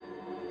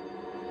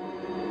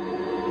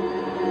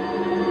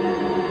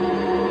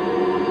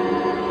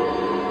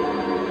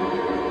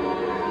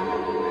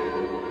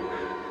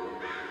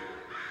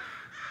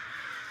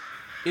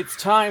It's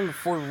time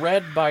for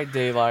Red by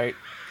Daylight,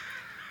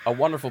 a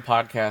wonderful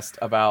podcast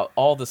about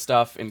all the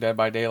stuff in Dead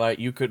by Daylight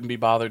you couldn't be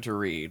bothered to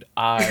read.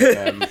 I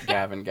am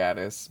Gavin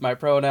Gaddis. My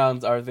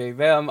pronouns are they,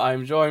 them.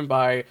 I'm joined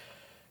by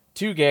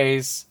two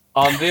gays.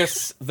 On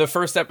this, the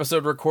first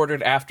episode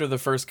recorded after the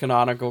first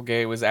canonical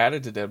gay was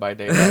added to Dead by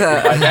Daylight.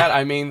 And by that,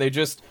 I mean they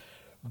just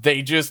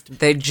picked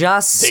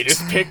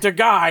a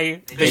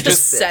guy. They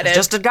just said it.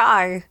 Just a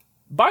guy.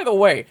 By the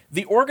way,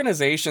 the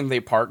organization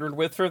they partnered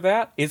with for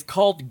that is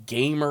called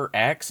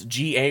GaymerX,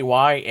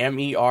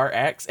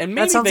 GAYMERX, and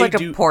maybe That sounds they like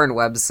do, a porn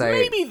website.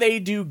 Maybe they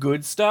do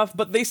good stuff,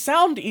 but they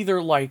sound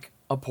either like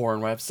a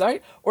porn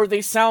website or they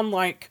sound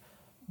like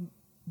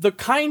the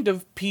kind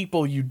of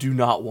people you do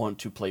not want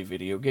to play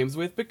video games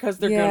with because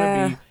they're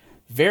going to be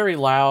very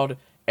loud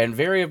and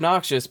very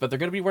obnoxious, but they're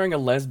going to be wearing a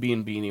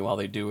lesbian beanie while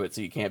they do it,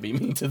 so you can't be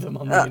mean to them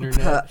on the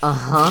internet.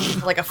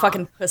 Like a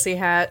fucking pussy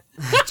hat.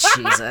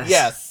 Jesus.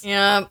 Yes.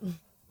 Yeah.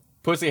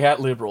 Pussy hat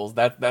liberals.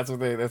 That's what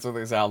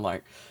they sound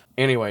like.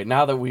 Anyway,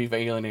 now that we've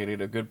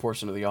alienated a good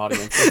portion of the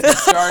audience, let's get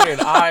started.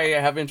 I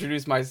have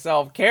introduced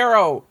myself.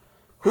 Caro,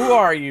 who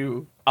are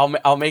you?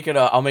 I'll make it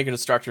a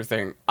structure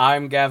thing.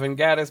 I'm Gavin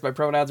Gaddis. My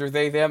pronouns are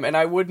they, them, and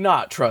I would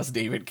not trust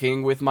David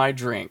King with my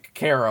drink.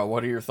 Caro,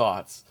 what are your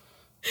thoughts?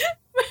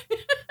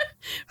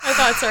 My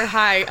thoughts are,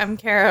 hi, I'm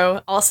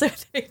Caro, also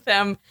they,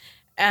 them,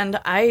 and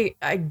I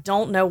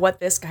don't know what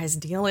this guy's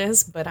deal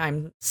is, but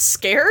I'm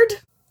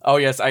scared. Oh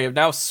yes, I have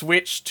now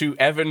switched to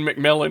Evan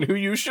McMillan, who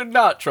you should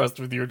not trust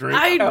with your drink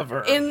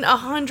ever. In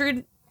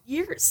 100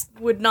 years,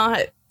 would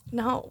not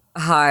know.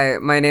 Hi,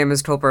 my name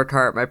is Cole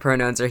Burkhart. My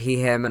pronouns are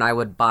he, him, and I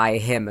would buy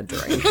him a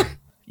drink.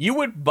 You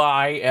would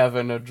buy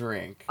Evan a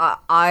drink.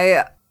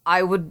 I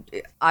would,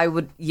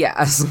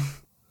 yes.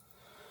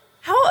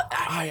 How?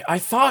 I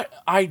thought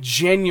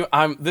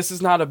this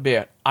is not a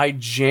bit. I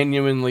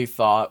genuinely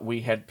thought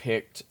we had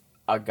picked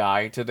a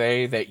guy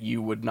today that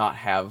you would not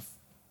have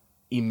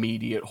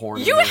immediate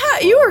horny.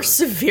 You are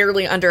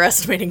severely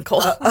underestimating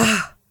Cole.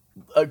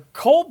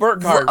 Cole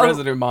Burkhart,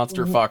 resident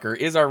monster fucker,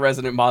 is our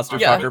resident monster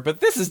fucker, but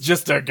this is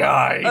just a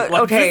guy.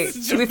 Okay,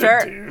 to be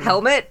fair,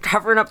 helmet,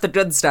 covering up the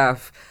good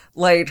stuff.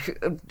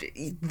 Like,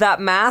 that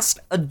mask,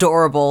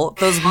 adorable.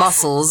 Those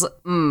muscles,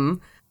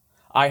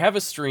 I have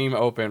a stream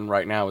open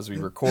right now as we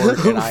record,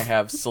 and I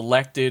have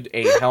selected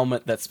a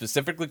helmet that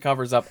specifically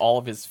covers up all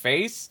of his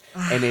face,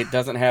 and it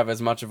doesn't have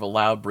as much of a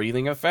loud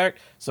breathing effect,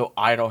 so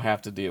I don't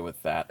have to deal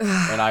with that.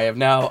 And I have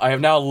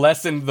now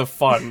lessened the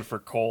fun for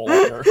Cole.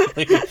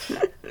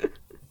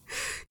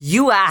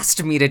 You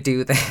asked me to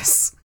do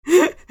this.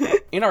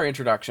 In our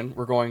introduction,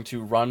 we're going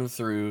to run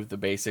through the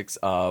basics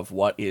of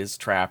what is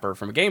Trapper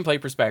from a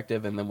gameplay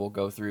perspective, and then we'll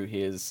go through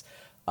his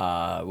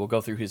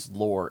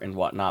lore and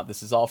whatnot.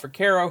 This is all for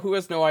Caro, who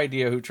has no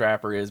idea who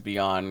Trapper is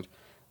beyond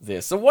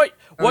this. So what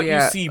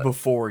you see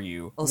before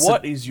you, also,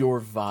 what is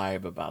your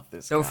vibe about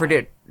this Don't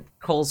forget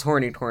Cole's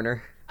horny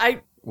corner.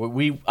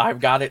 I've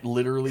got it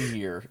literally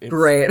here.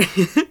 Great.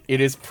 It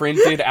is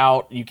printed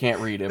out. You can't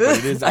read it, but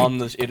it is on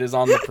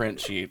the print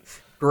sheet.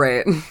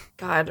 Great.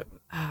 God,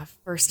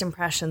 first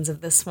impressions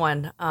of this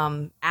one.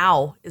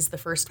 Ow is the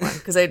first one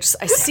because I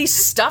see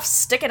stuff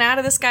sticking out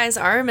of this guy's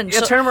arm and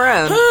Turn him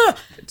around.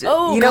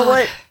 Oh, you know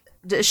what?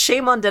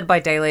 Shame on Dead by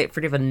Daylight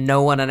for giving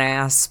no one an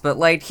ass, but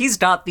like he's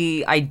got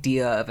the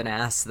idea of an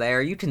ass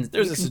there.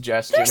 There's a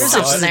suggestion. There's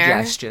something there.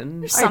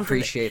 I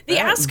appreciate that. The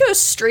ass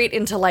goes straight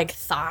into like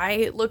thigh.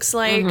 It looks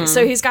like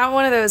so he's got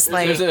one of those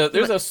like.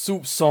 There's a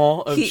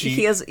soupçon of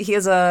cheek. He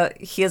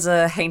has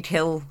a Hank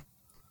Hill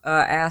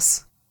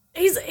ass.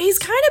 He's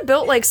kind of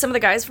built like some of the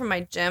guys from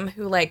my gym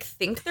who like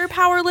think they're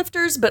power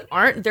lifters but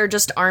aren't. They're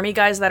just army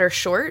guys that are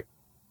short.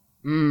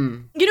 You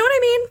know what I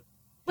mean?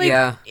 Like,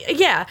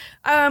 yeah.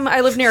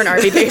 I live near an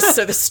army base,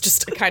 so this is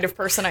just a kind of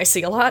person I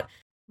see a lot.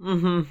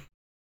 My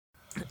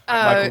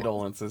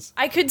condolences.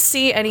 I could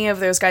see any of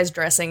those guys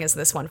dressing as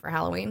this one for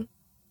Halloween.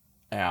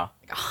 Yeah.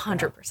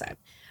 100%.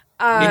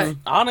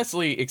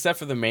 Honestly, except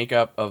for the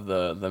makeup of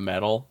the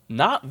metal,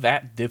 not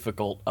that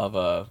difficult of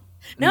a.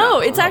 No,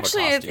 it's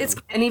actually it's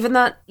And even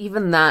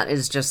that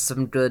is just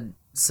some good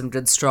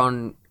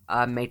strong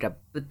makeup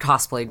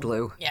cosplay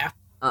glue. Yeah.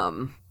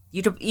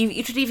 You could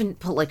even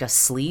put like a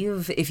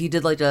sleeve if you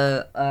did like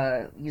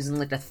a using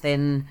like a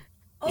thin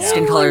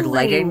skin colored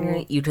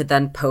legging. You could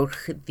then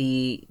poke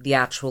the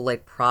actual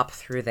like prop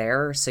through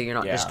there, so you're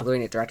not just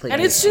gluing it directly. And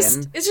to it's your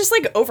skin. it's just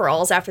like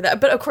overalls after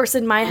that. But of course,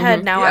 in my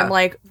head now, I'm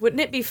like,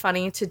 wouldn't it be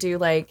funny to do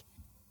like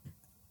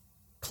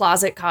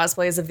closet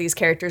cosplays of these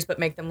characters, but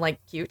make them like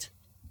cute?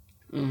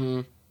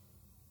 Mm-hmm.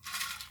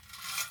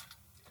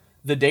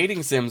 The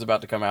dating sim's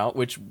about to come out,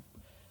 which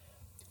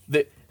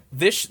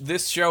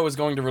this show is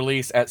going to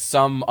release at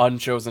some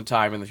unchosen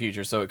time in the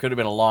future, so it could have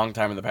been a long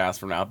time in the past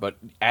from now, but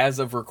as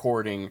of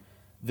recording,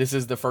 this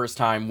is the first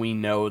time we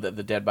know that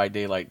the Dead by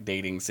Daylight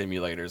dating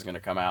simulator is going to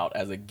come out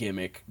as a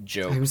gimmick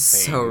joke I'm thing.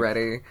 so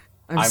ready.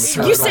 I'm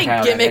sure You it'll say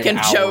have gimmick an and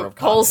hour joke. of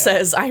Cole content.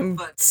 says I'm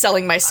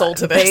selling my soul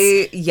to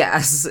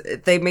this.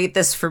 They made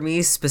this for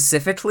me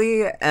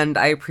specifically, and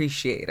I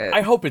appreciate it.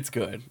 I hope it's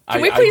good.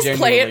 Can we please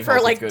play it for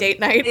like date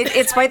night?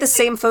 It's by the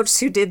same folks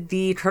who did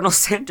the Colonel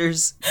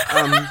Sanders.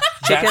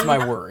 That's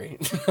my worry.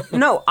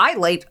 No, I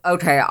liked.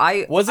 Okay,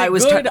 I Was it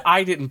good?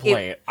 I didn't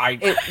play it.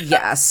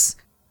 Yes,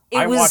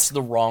 I watched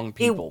the wrong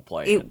people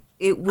play it.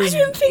 It was. I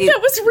didn't think that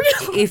was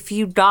real. If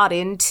you got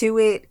into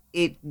it,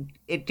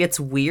 it gets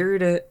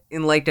weird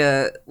in like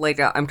a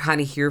I'm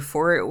kind of here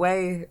for it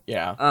way.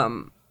 Yeah.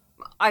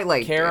 I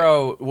liked it.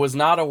 Caro was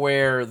not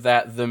aware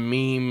that the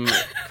meme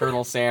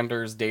Colonel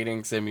Sanders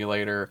dating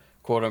simulator,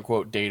 quote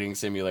unquote dating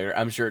simulator.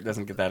 I'm sure it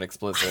doesn't get that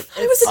explicit.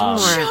 It was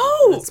a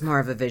show. It's more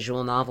of a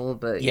visual novel,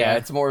 but Yeah,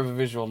 it's more of a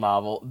visual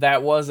novel.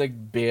 That was a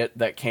bit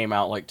that came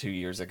out like 2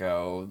 years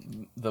ago.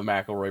 The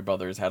McElroy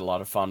brothers had a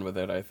lot of fun with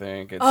it, I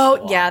think.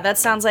 That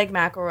sounds like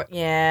McElroy.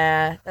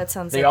 Yeah, that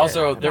sounds They like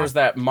also, there was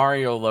that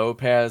Mario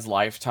Lopez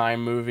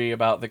Lifetime movie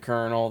about the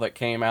Colonel that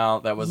came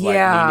out that was like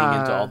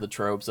leaning into all the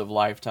tropes of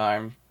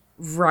Lifetime.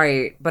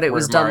 Right, but it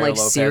was done Mario like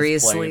Lopez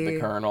seriously. played the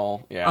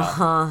Colonel.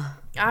 Yeah.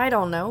 I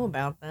don't know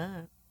about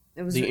that.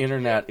 It was The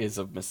internet is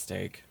a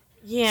mistake.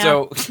 Yeah.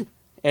 So,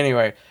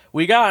 anyway,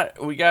 we got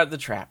the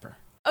Trapper.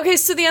 Okay,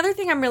 so the other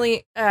thing I'm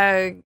really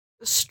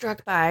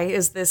struck by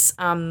is this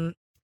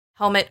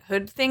helmet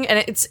hood thing,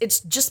 and it's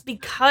just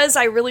because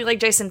I really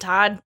like Jason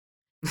Todd.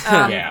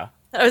 Yeah.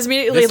 I was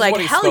immediately This is like, what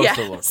he's hell supposed yes.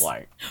 to look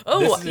like.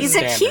 Oh, This is He's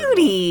a standard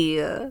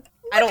cutie.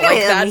 I don't like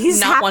that. He's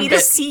not happy one to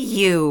bit. see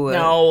you.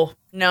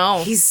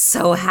 No. He's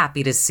so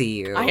happy to see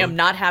you. I am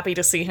not happy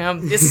to see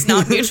him. This is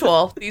not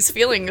mutual. These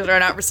feelings are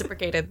not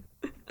reciprocated.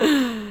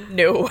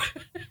 No.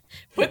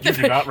 You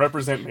do not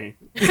represent me.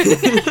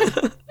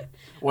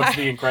 What's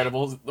the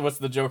Incredibles? What's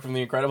the joke from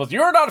the Incredibles?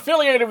 You're not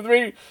affiliated with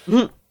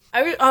me.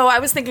 I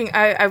was thinking,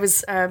 I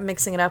was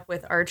mixing it up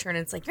with Archer, and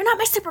it's like, you're not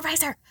my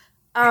supervisor.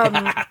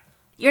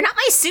 You're not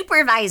my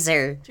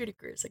supervisor. Judy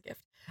Greer's a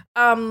gift.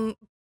 I'm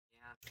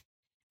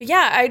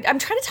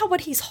trying to tell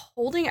what he's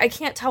holding. I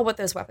can't tell what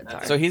those weapons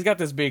are. So he's got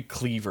this big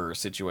cleaver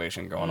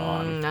situation going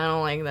on. I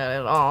don't like that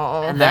at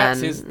all. And That's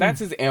then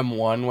his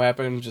M1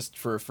 weapon, just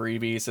for a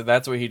freebie. So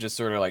that's what he just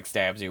sort of like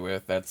stabs you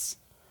with. That's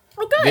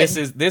good.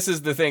 this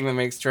is the thing that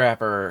makes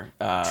Trapper.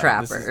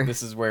 Trapper.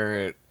 This is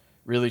where it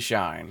really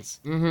shines.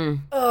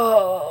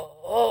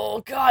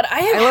 Oh God!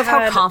 I love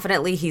how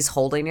confidently he's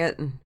holding it.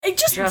 I'm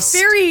just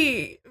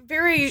very,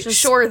 very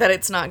sure that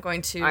it's not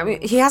going to. I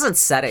mean, he hasn't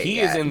said it He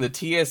yet. is in the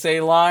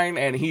TSA line,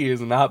 and he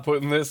is not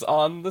putting this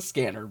on the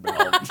scanner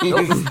belt.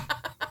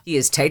 He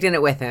is taking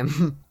it with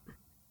him.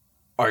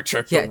 I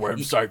checked the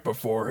website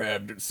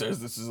beforehand. It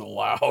says this is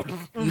allowed.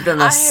 You're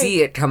gonna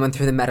see it coming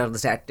through the metal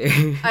detector.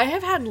 I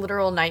have had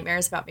literal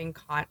nightmares about being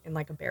caught in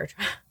like a bear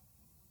trap.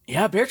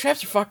 Yeah, bear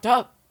traps are fucked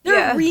up.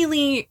 They're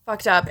really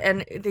fucked up,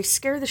 and they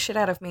scare the shit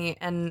out of me.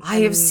 And I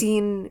have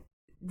seen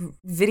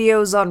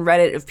videos on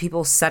Reddit of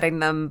people setting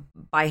them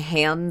by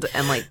hand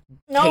and like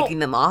taking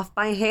them off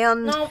by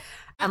hand.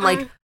 And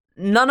like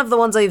none of the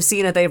ones I've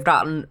seen that they've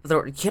gotten,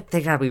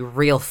 they gotta be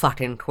real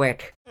fucking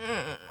quick.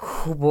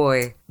 Oh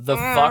boy. The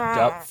fucked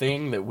up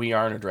thing that we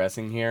aren't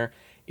addressing here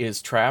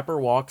is Trapper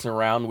walks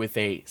around with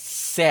a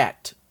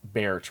set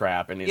bear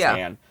trap in his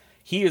hand.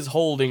 He is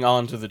holding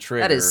on to the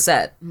trigger. That is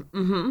set.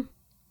 Mm-hmm.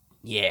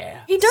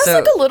 Yeah. He does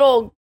look a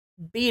little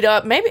beat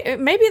up.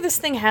 Maybe this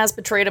thing has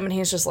betrayed him, and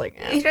he's just like,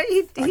 he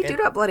do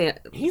not bloody.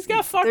 He's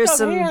got fucked up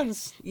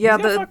hands. Yeah,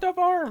 he's got fucked up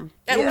arm.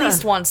 At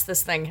least once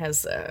this thing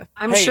has.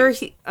 I'm sure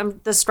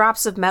the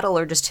straps of metal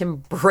are just him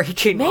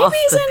breaking maybe off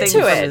he's the into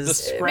thing it. from The his-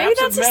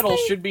 scraps of metal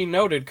should be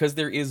noted because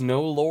there is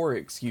no lore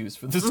excuse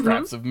for the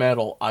scraps of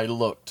metal. I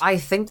looked. I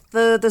think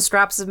the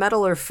straps of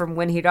metal are from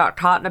when he got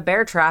caught in a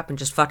bear trap and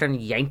just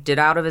fucking yanked it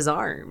out of his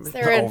arm. Is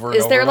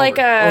there like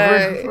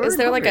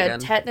a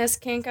tetanus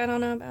kink I don't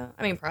know about?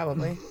 I mean,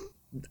 probably.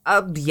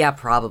 Yeah,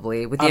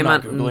 probably. With the I'm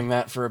amount not Googling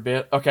that for a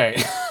bit. Okay.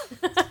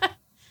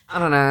 I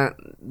don't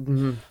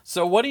know.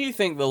 So what do you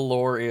think the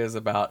lore is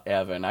about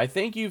Evan? I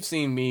think you've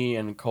seen me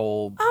and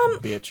Cole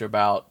bitch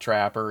about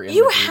Trapper in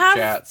the group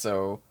chat,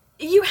 so...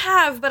 You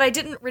have, but I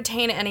didn't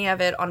retain any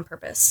of it on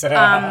purpose. Look,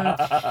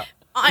 I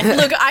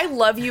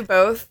love you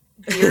both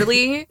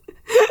dearly.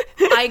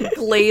 I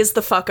glaze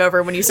the fuck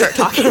over when you start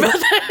talking about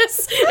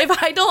this.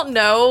 If I don't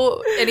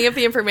know any of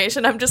the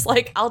information, I'm just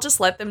like, I'll just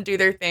let them do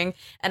their thing,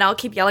 and I'll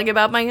keep yelling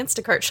about my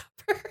Instacart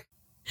shopper.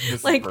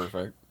 This like, is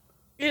perfect.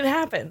 It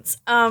happens.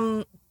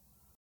 But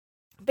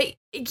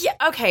yeah,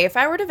 okay, if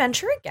I were to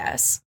venture a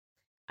guess,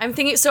 I'm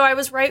thinking, so I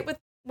was right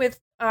with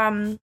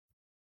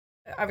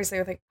obviously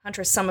with like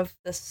Huntress, some of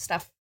the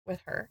stuff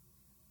with her.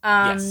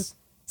 Yes.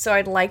 So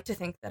I'd like to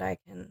think that I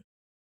can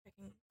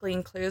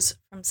glean clues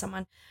from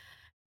someone.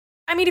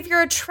 I mean, if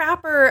you're a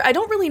trapper, I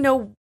don't really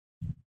know.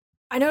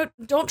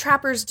 Don't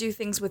trappers do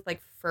things with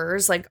like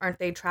furs? Like, aren't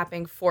they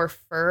trapping for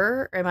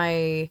fur? Am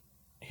I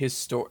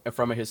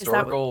from a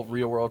historical,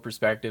 real world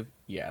perspective?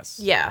 Yes.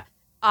 Yeah,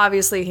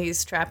 obviously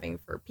he's trapping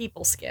for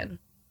people skin,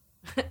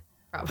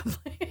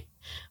 probably.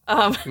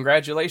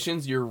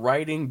 Congratulations, you're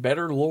writing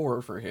better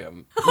lore for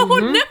him.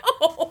 Oh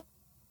no!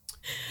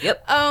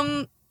 Yep.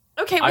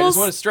 Okay, I just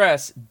want to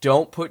stress,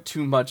 don't put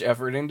too much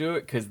effort into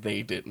it, because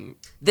they didn't.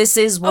 This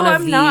is one of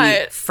I'm the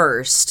not.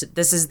 first.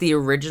 This is the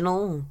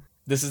original.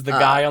 This is the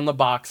guy on the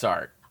box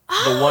art.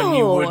 The one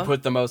you would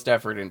put the most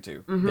effort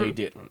into. They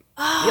didn't.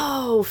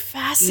 Oh, He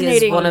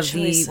fascinating.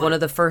 is one of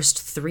the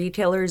first 3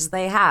 tailors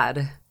they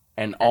had.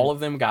 And all of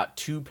them got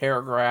 2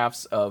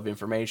 paragraphs of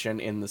information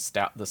in the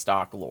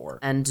stock lore.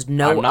 And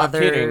no I'm not other.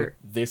 kidding.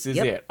 This is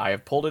it. I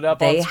have pulled it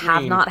up on They screen.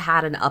 have not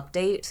had an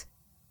update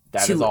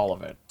That is all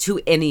of it.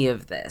 to any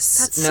of this.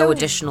 That's no so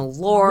additional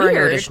lore, no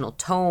weird. additional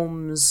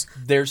tomes.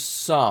 There's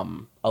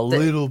some. A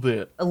little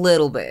bit. A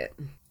little bit.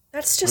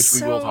 That's just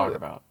Which we will talk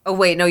about. Oh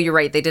wait, no, you're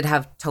right. They did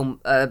have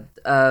tome.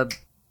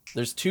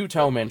 There's 2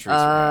 tome entries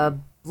for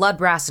him. Blood,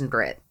 Brass, and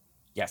Grit.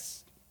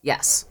 Yes.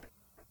 Yes.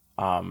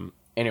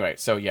 Anyway,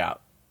 so yeah.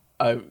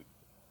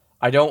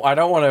 I don't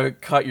want to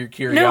cut your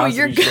curiosity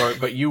you're good. short,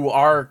 but you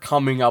are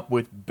coming up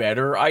with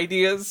better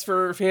ideas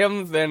for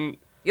him than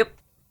Yep.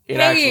 it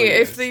actually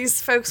Hey, is. if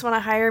these folks want to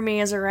hire me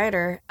as a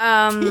writer,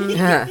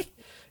 Get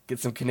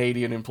some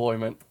Canadian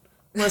employment.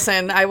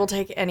 listen, I will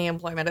take any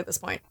employment at this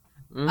point.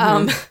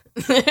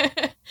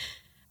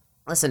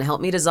 Listen,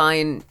 help me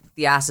design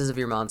the asses of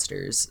your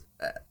monsters.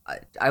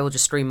 I will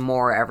just stream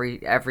more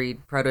every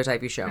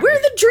prototype you show me.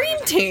 We're the dream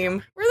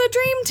team. We're the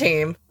dream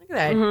team. Look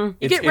at that.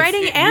 You get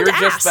writing and you're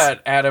ass. just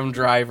that Adam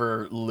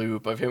Driver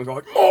loop of him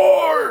going,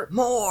 more!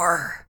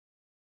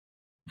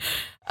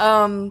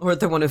 Or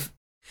the one of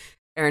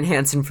Aaron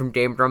Hansen from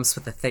Game Grumps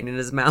with a thing in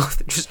his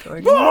mouth, just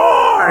going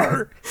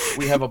More!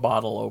 We have a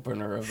bottle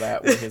opener of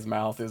that where his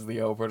mouth is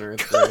the opener.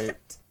 It's great.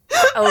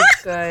 Oh,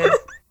 good.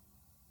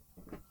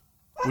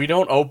 We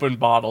don't open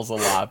bottles a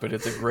lot, but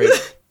it's a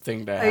great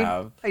thing to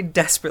have. I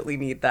desperately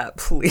need that,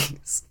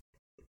 please.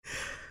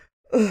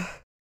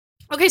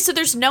 Okay, so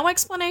there's no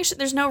explanation.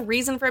 There's no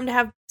reason for him to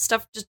have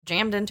stuff just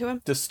jammed into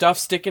him. The stuff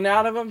sticking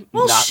out of him,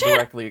 Well, not shit.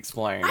 directly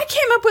explained. I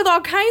came up with all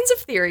kinds of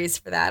theories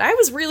for that. I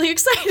was really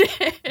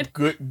excited.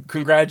 Good,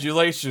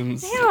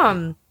 congratulations.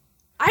 Damn.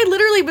 I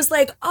literally was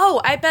like,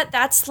 oh, I bet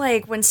that's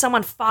like when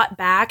someone fought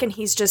back and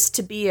he's just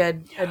to be a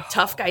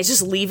tough guy. He's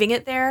just leaving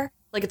it there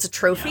like it's a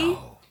trophy.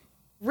 No.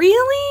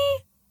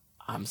 Really?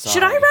 I'm sorry.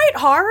 Should I write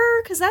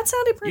horror? Because that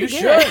sounded pretty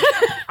You good.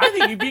 should. I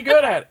think you'd be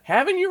good at it.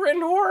 Haven't you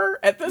written horror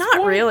at this point?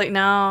 Not really.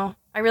 No,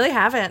 I really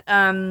haven't.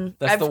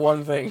 That's the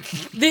one thing.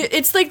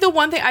 It's like the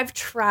one thing I've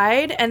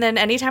tried, and then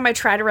anytime I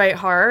try to write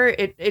horror,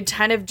 it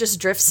kind of just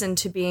drifts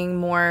into being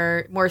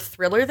more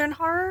thriller than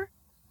horror.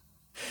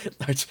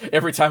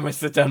 Every time I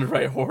sit down to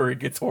write horror, it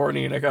gets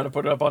horny, and I gotta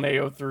put it up on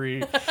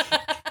AO3.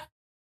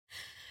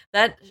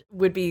 That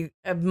would be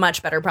a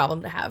much better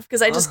problem to have,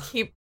 because I just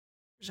keep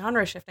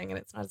genre shifting, and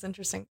it's not as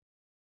interesting.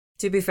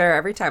 To be fair,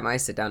 every time I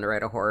sit down to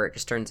write a horror, it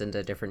just turns into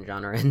a different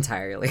genre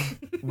entirely.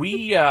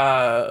 We've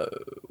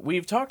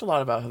talked a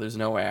lot about how there's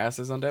no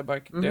asses on Dead by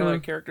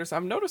Daylight characters.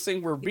 I'm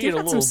noticing we're being a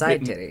little some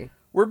side bit. titty.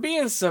 We're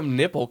being some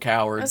nipple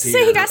cowards I was here.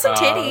 gonna say he got some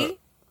titty.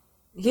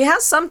 He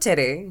has some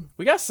titty.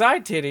 We got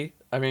side titty.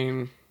 I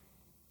mean,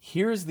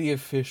 here's the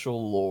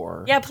official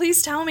lore. Yeah,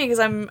 please tell me, because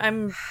I'm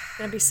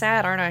gonna be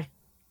sad, aren't I?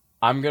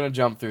 I'm gonna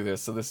jump through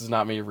this, so this is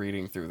not me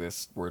reading through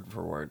this word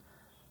for word.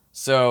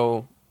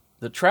 So,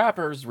 the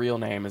Trapper's real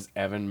name is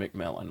Evan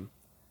McMillan.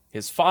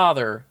 His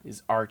father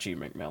is Archie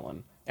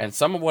McMillan, and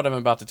some of what I'm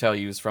about to tell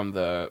you is from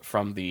the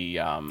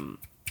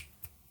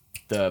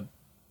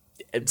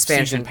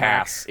Expansion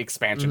pack.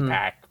 expansion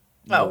pack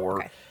Oh,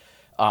 lore.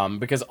 okay.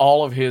 Because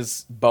all of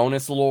his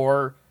bonus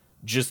lore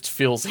just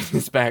fills in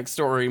his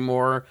backstory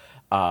more.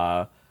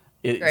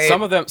 Great.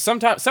 Some of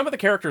the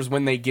characters,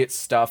 when they get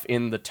stuff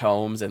in the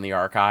tomes and the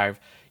archive,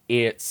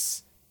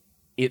 it's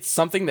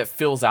something that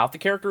fills out the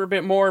character a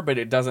bit more, but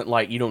it doesn't,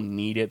 like, you don't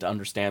need it to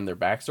understand their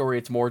backstory.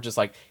 It's more just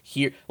like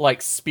here,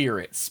 like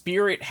Spirit.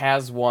 Spirit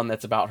has one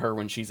that's about her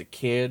when she's a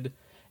kid,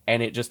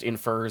 and it just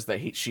infers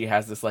that she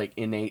has this like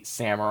innate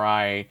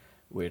samurai,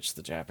 which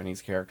the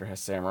Japanese character has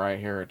samurai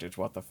heritage.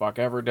 What the fuck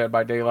ever, Dead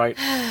by Daylight.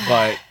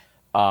 But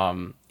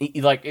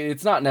like,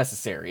 it's not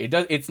necessary.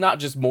 It's not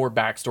just more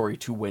backstory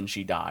to when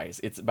she dies.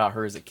 It's about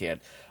her as a kid.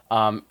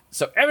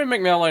 So Evan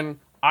McMillan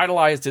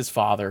idolized his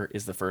father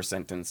is the first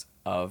sentence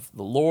of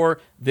the lore.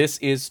 This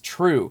is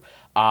true.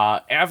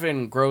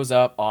 Evan grows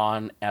up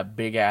on a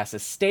big ass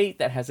estate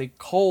that has a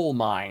coal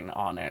mine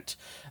on it.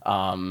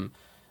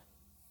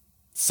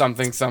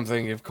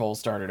 Something if coal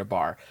started a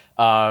bar.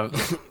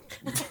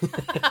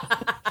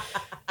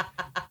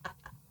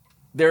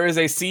 There is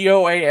a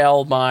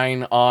COAL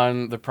mine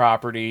on the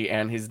property,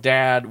 and his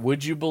dad,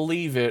 would you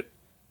believe it,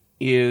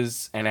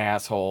 is an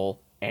asshole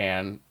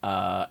and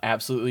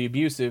absolutely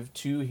abusive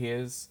to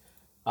his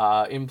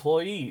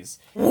employees.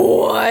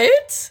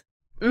 What?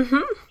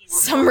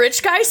 Some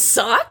rich guy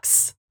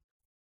sucks?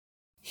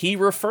 He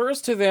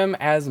refers to them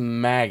as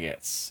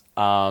maggots.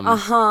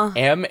 Uh-huh.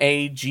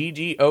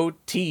 MAGGOT.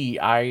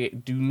 I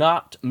do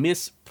not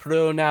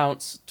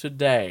mispronounce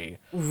today.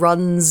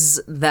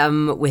 Runs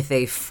them with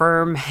a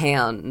firm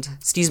hand.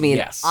 Excuse me,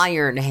 Yes. an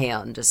iron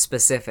hand,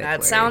 specifically.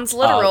 That sounds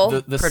literal.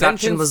 The Production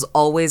sentence, was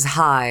always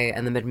high,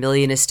 and the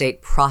McMillan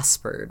estate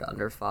prospered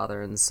under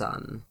father and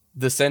son.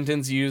 The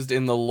sentence used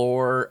in the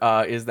lore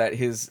is that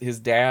his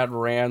dad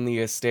ran the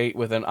estate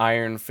with an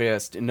iron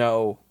fist.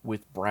 No,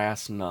 with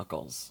brass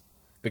knuckles.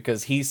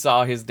 Because he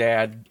saw his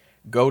dad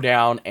go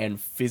down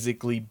and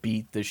physically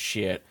beat the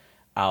shit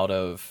out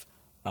of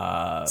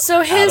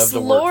so his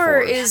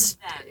lore workforce.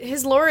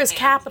 is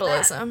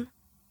capitalism.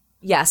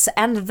 Yes,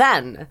 and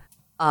then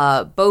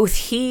both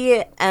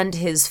he and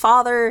his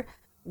father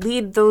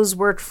lead those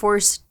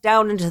workforce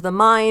down into the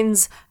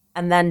mines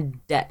and then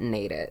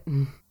detonate it.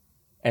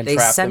 And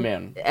trap them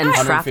in. And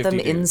trap 150 them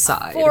dudes.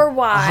 inside. For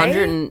why?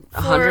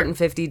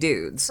 150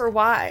 dudes. For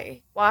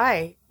why?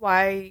 Why?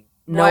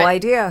 No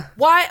idea.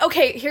 Why?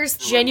 Okay, here's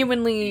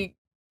genuinely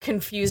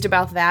confused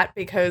about that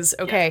because,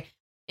 okay,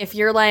 if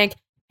you're like,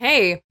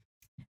 hey,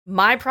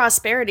 my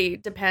prosperity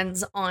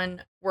depends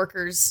on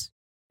workers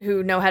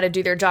who know how to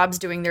do their jobs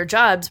doing their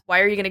jobs,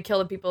 why are you going to kill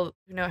the people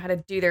who know how to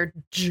do their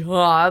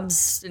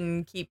jobs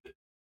and keep...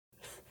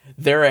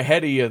 They're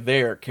ahead of you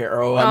there,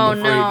 Carol. I'm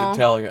afraid to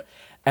tell you.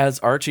 As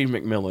Archie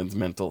McMillan's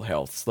mental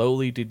health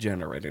slowly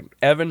degenerated,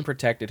 Evan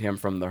protected him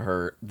from the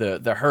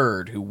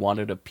herd who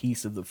wanted a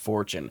piece of the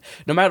fortune.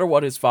 No matter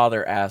what his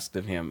father asked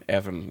of him,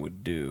 Evan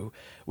would do.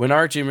 When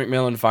Archie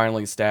McMillan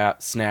finally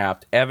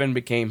snapped, Evan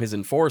became his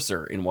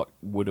enforcer in what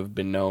would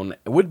be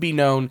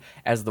known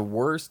as the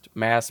worst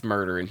mass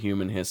murder in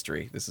human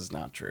history. This is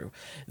not true.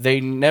 They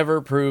never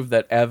proved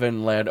that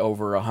Evan led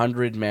over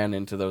 100 men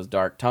into those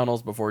dark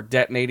tunnels before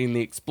detonating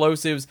the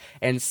explosives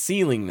and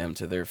sealing them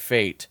to their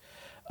fate.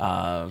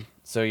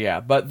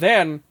 But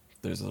then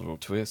there's a little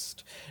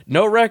twist.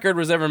 No record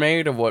was ever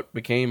made of what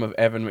became of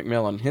Evan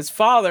McMillan. His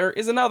father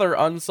is another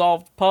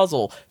unsolved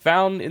puzzle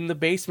found in the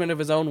basement of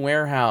his own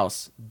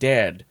warehouse,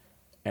 dead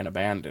and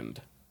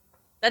abandoned.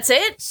 That's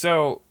it?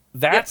 So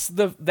that's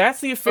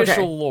the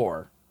official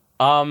lore.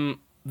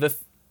 The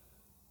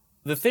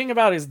thing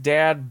about his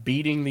dad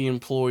beating the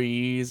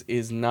employees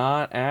is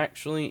not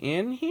actually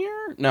in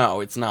here? No,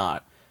 it's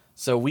not.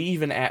 So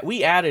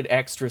we added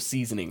extra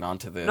seasoning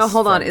onto this. No,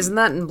 hold on. Isn't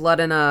that in Blood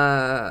and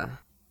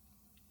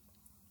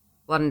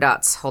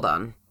Guts? Hold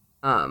on.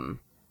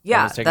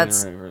 Yeah,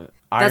 that's in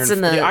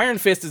the Iron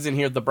Fist is in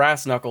here. The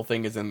brass knuckle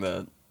thing is in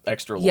the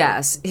extra lore.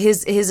 Yes,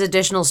 his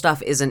additional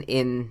stuff isn't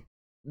in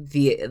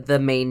the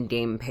main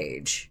game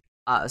page.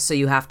 So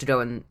you have to go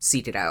and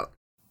seek it out.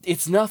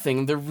 It's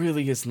nothing. There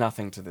really is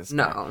nothing to this.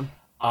 No.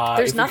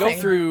 There's if nothing. We go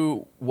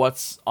through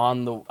what's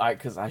on the...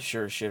 Because I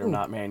sure as shit am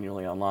not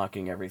manually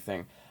unlocking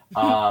everything.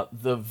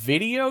 The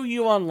video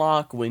you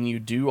unlock when you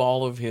do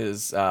all of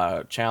his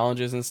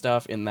challenges and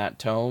stuff in that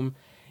tome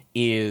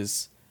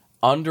is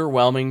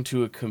underwhelming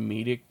to a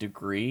comedic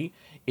degree.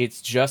 It's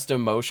just a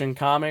motion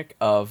comic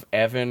of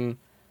Evan.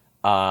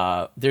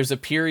 There's a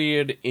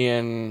period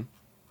in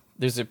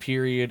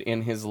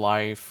his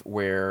life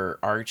where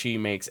Archie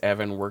makes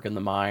Evan work in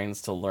the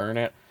mines to learn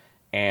it,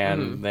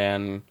 and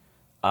then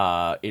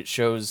it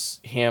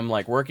shows him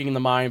like working in the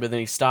mine, but then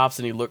he stops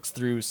and he looks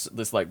through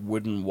this like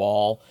wooden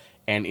wall.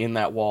 And in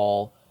that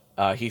wall,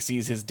 he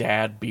sees his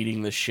dad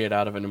beating the shit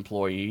out of an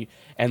employee.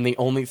 And the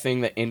only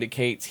thing that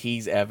indicates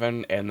he's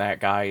Evan and that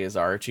guy is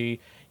Archie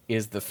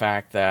is the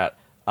fact that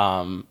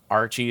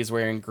Archie is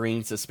wearing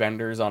green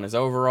suspenders on his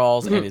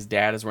overalls and his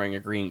dad is wearing a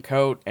green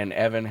coat and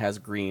Evan has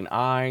green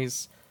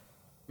eyes.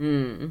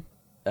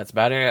 That's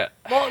about it.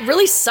 Well, it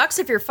really sucks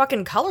if you're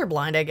fucking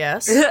colorblind, I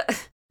guess.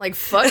 Like,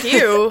 fuck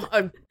you,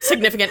 a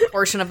significant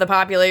portion of the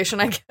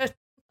population, I guess.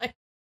 Like,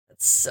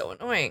 that's so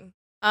annoying.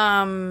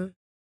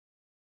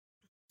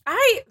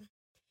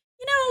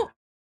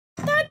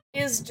 That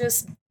is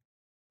just,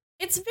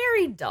 it's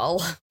very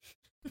dull.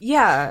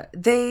 Yeah,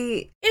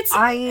 I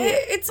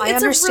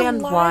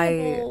understand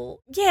why.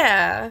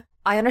 Yeah.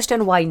 I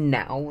understand why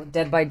now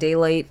Dead by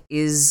Daylight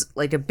is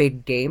like a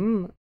big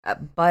game,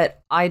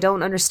 but I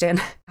don't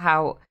understand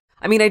how.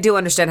 I mean, I do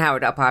understand how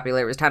it got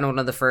popular. It was kind of one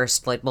of the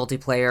first like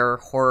multiplayer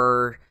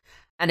horror,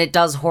 and it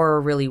does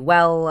horror really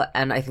well.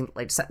 And I think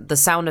like the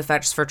sound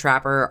effects for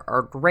Trapper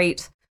are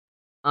great.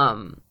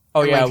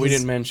 Oh yeah, we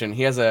didn't mention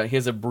he has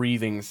a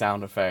breathing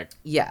sound effect.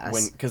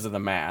 Yes, because of the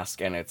mask,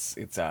 and it does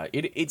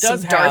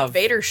some have Darth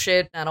Vader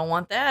shit. I don't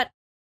want that.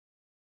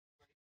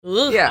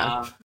 Ugh.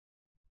 Yeah.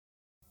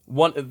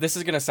 This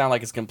is gonna sound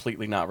like it's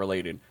completely not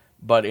related,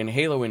 but in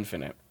Halo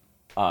Infinite,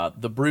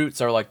 the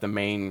brutes are like the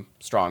main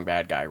strong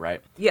bad guy,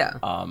 right? Yeah.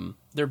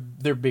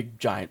 They're big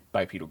giant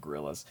bipedal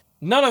gorillas.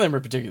 None of them are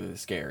particularly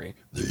scary.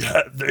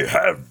 They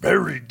have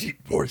very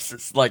deep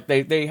voices. Like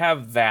they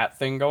have that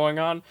thing going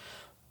on,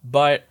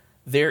 but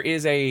there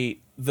is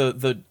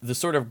the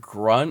sort of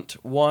grunt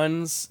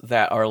ones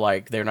that are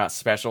like, they're not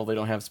special, they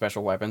don't have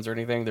special weapons or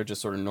anything, they're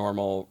just sort of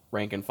normal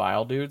rank and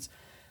file dudes.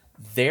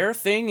 Their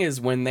thing is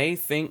when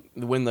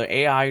the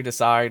AI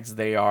decides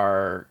they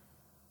are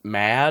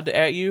mad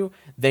at you,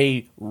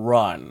 they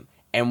run.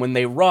 And when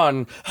they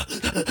run,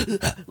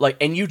 like,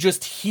 and you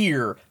just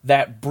hear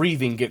that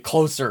breathing get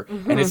closer,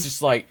 and it's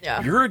just like,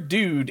 you're a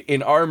dude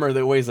in armor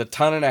that weighs 1.5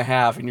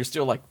 tons, and you're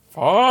still like,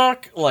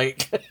 fuck,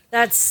 like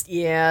that's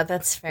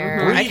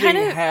fair.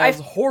 Breathing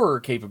has horror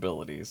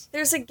capabilities.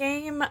 There's a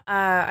game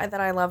that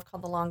I love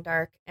called The Long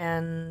Dark,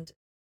 and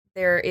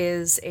there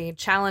is a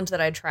challenge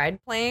that I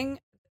tried playing,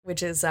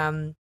 which is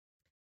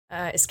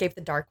Escape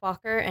the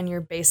Darkwalker, and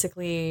you're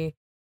basically,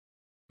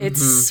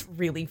 it's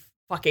really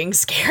fucking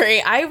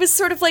scary. I was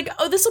sort of like,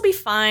 oh, this will be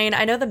fine.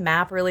 I know the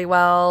map really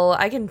well.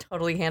 I can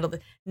totally handle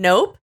it.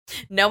 Nope.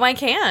 No, I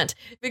can't.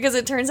 Because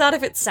it turns out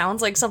if it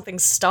sounds like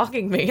something's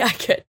stalking me, I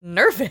get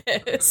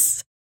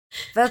nervous.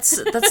 That's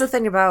the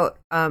thing about,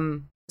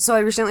 so I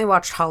recently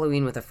watched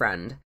Halloween with a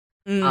friend.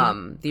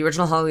 The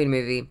original Halloween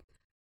movie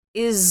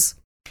is,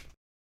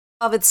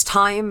 of its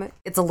time,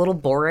 it's a little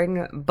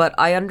boring, but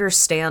I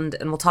understand,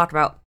 and we'll talk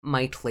about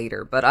Mike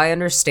later, but I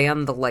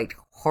understand the, like,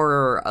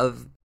 horror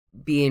of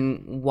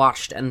being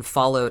watched and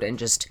followed and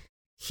just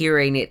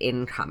hearing it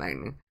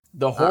incoming.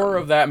 The horror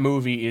of that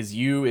movie is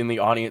you in the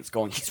audience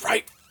going, he's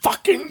right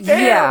fucking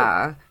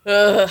there!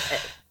 Yeah.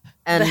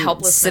 And the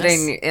helplessness.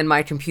 sitting in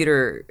my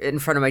computer, in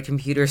front of my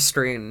computer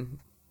screen,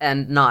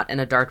 and not in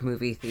a dark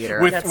movie theater.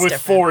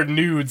 With 4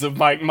 nudes of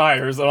Mike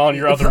Myers on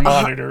your other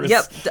monitors.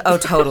 Yep. Oh,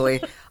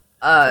 totally.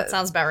 That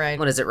sounds about right.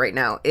 What is it right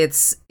now? It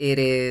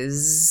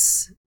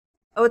is.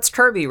 Oh, it's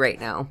Kirby right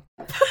now.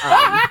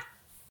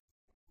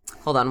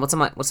 Hold on. What's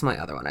my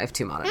other one? I have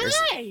 2 monitors.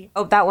 Hey!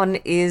 Oh, that one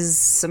is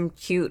some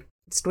cute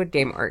Squid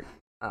Game art.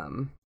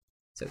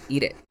 So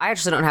eat it. I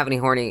actually don't have any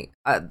horny.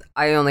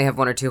 I only have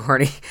 1 or 2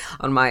 horny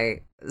on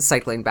my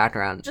cycling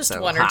background. Just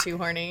so, 1 or 2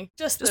 horny.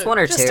 Just 1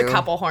 or 2. Just a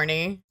couple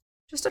horny.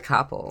 Just a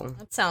couple.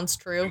 That sounds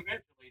true.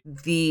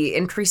 The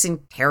increasing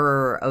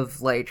terror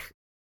of, like,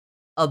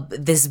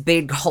 this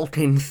big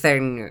hulking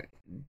thing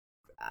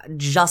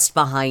just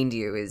behind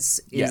you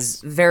is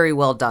very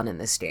well done in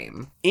this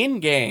game. In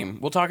game,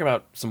 we'll talk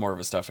about some more of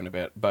his stuff in a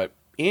bit, but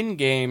in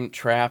game,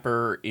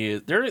 Trapper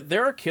is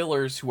there are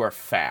killers who are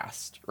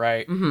fast,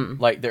 right?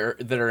 Like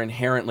that are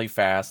inherently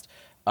fast,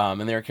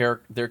 and their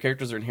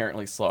characters are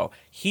inherently slow.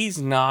 He's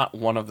not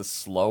one of the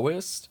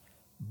slowest,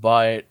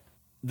 but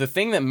the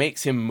thing that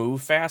makes him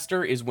move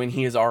faster is when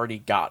he has already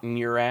gotten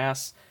your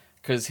ass,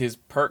 because his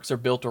perks are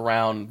built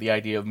around the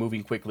idea of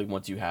moving quickly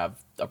once you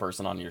have a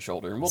person on your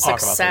shoulder. And we'll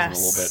talk about those in a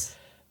little bit.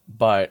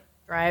 But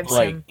drives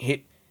like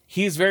him.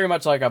 He's very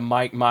much like a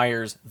Mike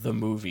Myers the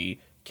movie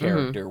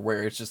character,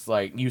 where it's just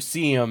like you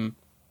see him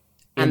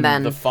in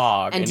the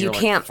fog, and you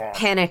can't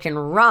panic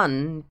and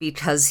run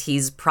because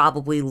he's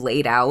probably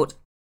laid out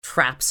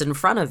traps in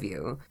front of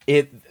you.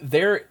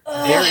 There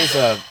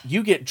is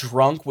you get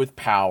drunk with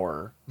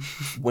power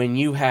when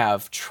you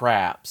have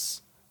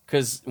traps,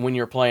 because when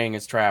you're playing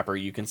as Trapper,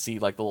 you can see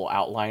like the little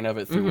outline of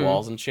it through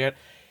walls and shit.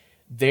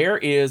 There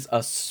is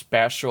a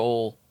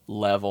special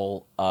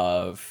level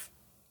of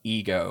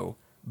ego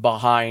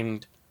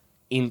behind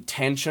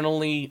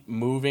intentionally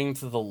moving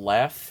to the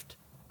left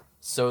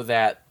so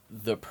that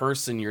the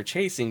person you're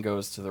chasing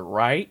goes to the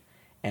right,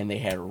 and they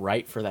head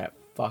right for that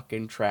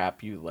fucking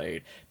trap you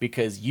laid,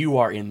 because you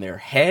are in their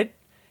head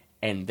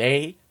and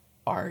they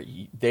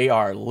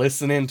are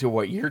listening to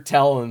what you're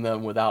telling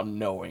them without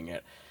knowing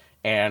it.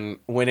 And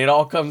when it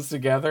all comes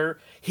together,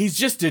 he's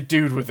just a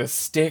dude with a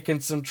stick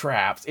and some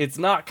traps. It's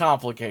not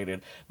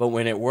complicated, but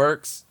when it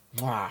works,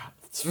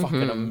 it's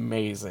fucking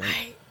amazing.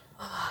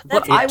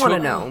 What I want to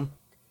know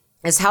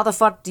is how the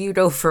fuck do you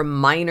go from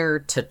miner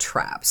to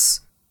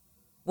traps?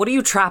 What are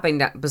you trapping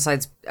that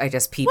besides, I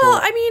guess, people? Well,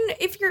 I mean,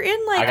 if you're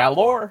in like... I got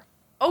lore.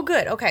 Oh,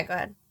 good. Okay, go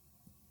ahead.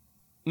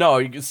 No,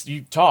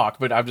 you talk,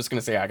 but I'm just going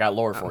to say I got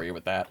lore for you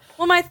with that.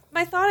 Well,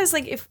 my thought is,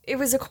 like, if it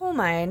was a coal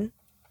mine,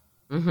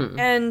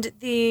 and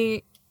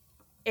the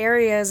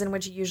areas in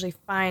which you usually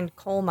find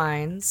coal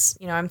mines,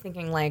 you know, I'm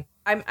thinking like,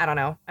 I don't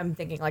know, I'm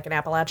thinking like an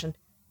Appalachian,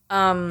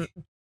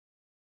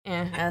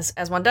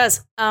 as one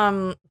does.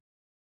 You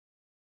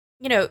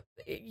know,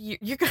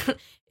 you're gonna,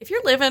 if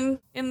you're living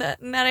in that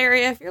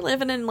area, if you're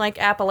living in like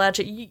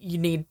Appalachia, you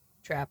need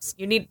traps.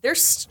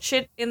 There's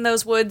shit in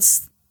those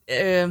woods.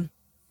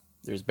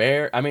 There's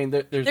bear. I mean,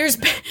 there's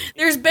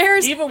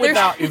bears. Even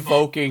without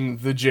evoking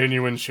the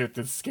genuine shit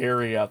that's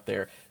scary out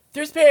there,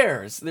 there's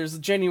bears. There's a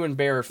genuine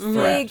bear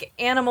threat. Big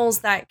animals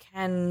that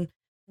can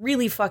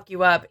really fuck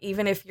you up,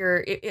 even if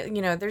you're,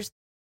 you know, there's,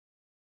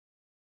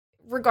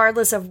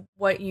 regardless of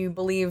what you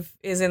believe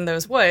is in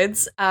those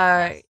woods,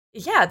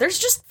 yeah, there's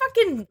just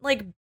fucking,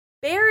 like,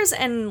 bears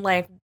and,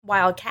 like,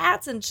 wild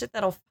cats and shit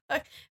that'll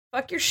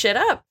fuck your shit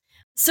up.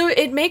 So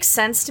it makes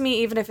sense to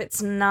me, even if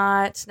it's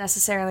not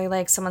necessarily,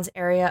 like, someone's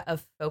area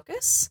of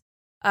focus.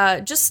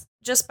 Just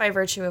by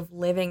virtue of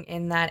living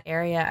in that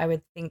area, I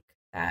would think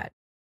that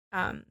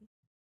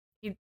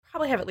you'd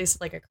probably have at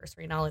least, like, a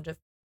cursory knowledge of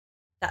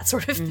that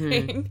sort of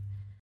thing.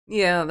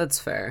 Yeah, that's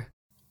fair.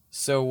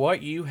 So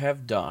what you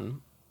have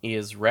done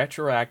is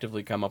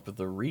retroactively come up with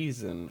the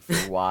reason for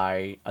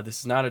why, this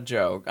is not a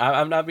joke,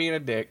 I'm not being a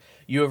dick,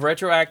 you have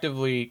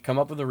retroactively come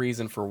up with a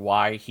reason for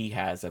why he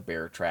has a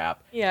bear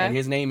trap. Yeah. And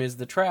his name is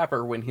the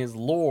Trapper, when his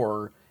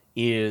lore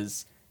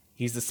is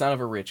he's the son of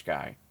a rich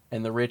guy,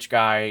 and the rich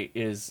guy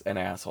is an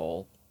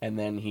asshole, and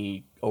then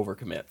he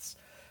overcommits.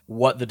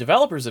 What the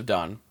developers have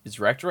done is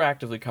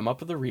retroactively come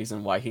up with a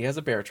reason why he has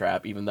a bear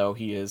trap, even though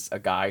he is a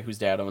guy whose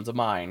dad owns a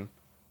mine,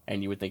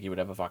 and you would think he would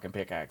have a fucking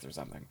pickaxe or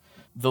something.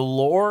 The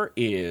lore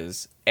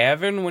is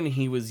Evan, when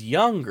he was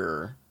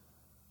younger,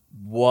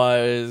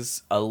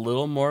 was a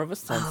little more of a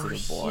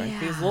sensitive boy. Yeah.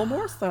 He's a little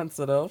more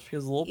sensitive.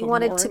 He's a little He bit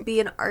wanted more to be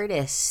an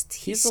artist.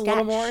 He's a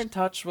little more in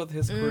touch with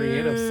his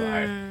creative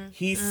side.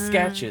 He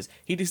sketches.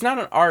 He's not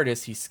an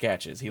artist. He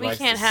sketches. We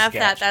can't have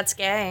that. That's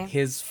gay.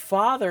 His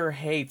father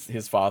hates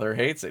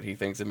it. He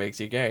thinks it makes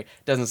you gay.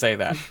 Doesn't say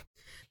that.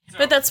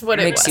 But that's what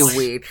it makes was. you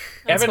weak.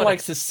 Evan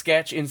likes to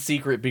sketch in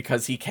secret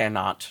because he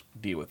cannot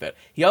deal with it.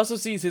 He also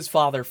sees his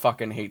father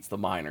fucking hates the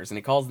miners, and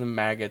he calls them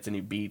maggots and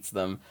he beats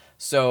them.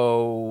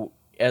 So,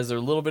 as a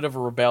little bit of a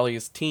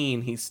rebellious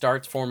teen, he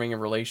starts forming a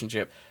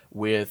relationship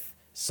with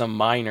some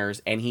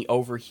miners, and he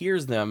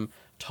overhears them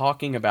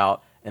talking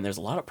about, and there's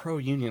a lot of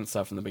pro-union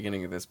stuff in the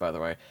beginning of this, by the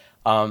way.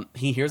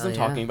 He hears them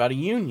talking about a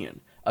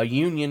union. A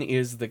union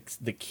is the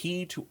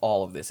key to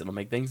all of this. It'll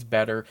make things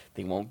better.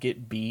 They won't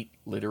get beat,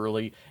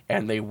 literally,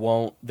 and they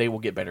will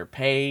get better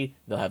pay.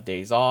 They'll have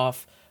days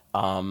off.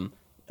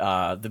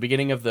 The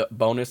beginning of the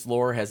bonus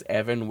lore has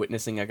Evan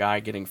witnessing a guy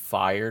getting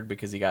fired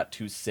because he got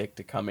too sick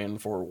to come in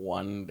for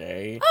one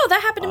day. Oh,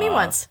 that happened to me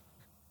once.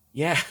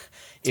 Yeah,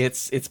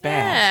 it's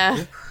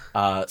bad.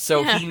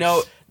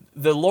 Yeah.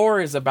 The lore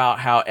is about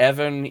how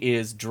Evan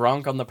is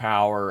drunk on the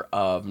power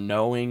of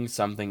knowing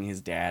something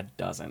his dad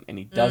doesn't, and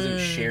he doesn't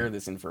share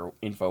this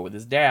info with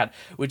his dad,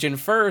 which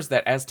infers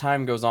that as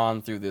time goes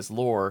on through this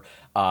lore,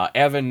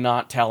 Evan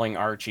not telling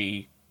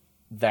Archie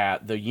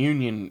that the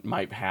union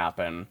might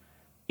happen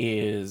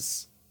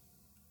is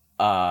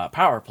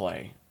power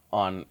play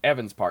on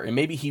Evan's part, and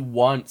maybe he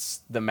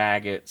wants the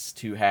maggots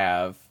to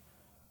have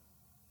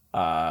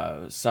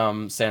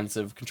some sense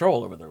of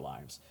control over their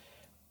lives.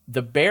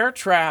 The bear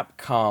trap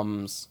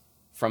comes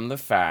from the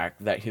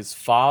fact that his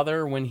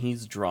father, when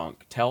he's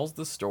drunk, tells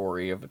the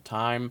story of a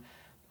time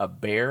a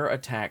bear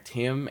attacked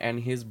him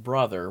and his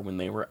brother when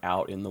they were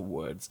out in the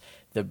woods.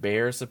 The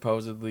bear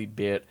supposedly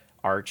bit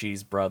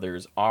Archie's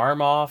brother's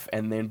arm off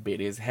and then bit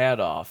his head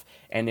off.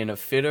 And in a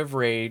fit of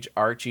rage,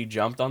 Archie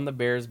jumped on the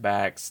bear's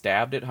back,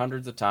 stabbed it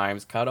hundreds of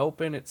times, cut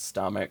open its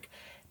stomach,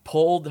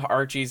 pulled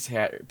Archie's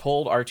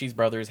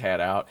brother's head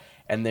out,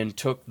 and then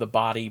took the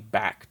body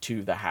back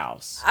to the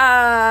house.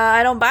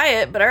 I don't buy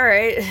it, but all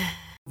right.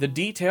 The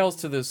details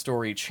to this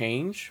story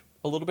change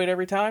a little bit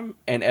every time,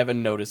 and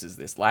Evan notices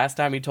this. Last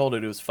time he told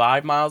it was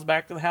 5 miles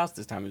back to the house.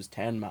 This time it was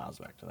 10 miles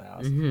back to the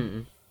house.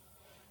 Mm-hmm.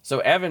 So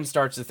Evan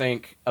starts to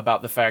think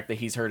about the fact that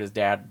he's heard his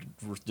dad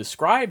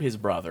describe his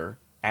brother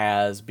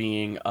as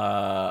being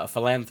a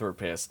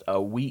philanthropist,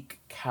 a weak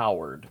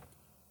coward.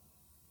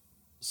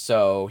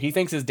 So he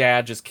thinks his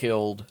dad just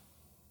killed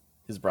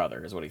his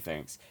brother, is what he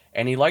thinks.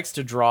 And he likes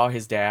to draw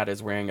his dad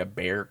as wearing a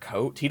bear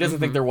coat. He doesn't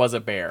think there was a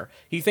bear.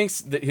 He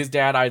thinks that his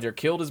dad either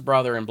killed his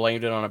brother and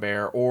blamed it on a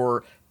bear,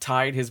 or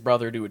tied his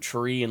brother to a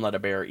tree and let a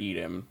bear eat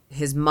him.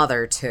 His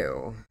mother,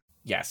 too.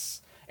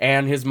 Yes.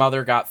 And his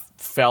mother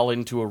fell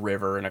into a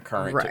river and a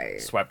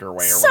current swept her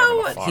away or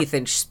whatever the fuck. He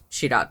thinks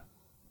he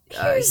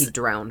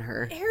drowned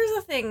her. Here's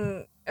the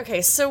thing.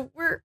 Okay, so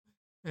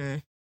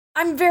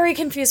I'm very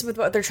confused with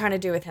what they're trying to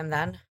do with him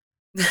then.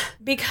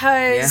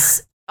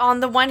 Because on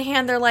the one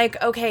hand, they're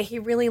like, okay, he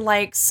really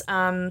likes,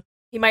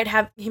 he might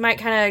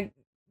kind of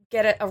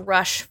get a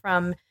rush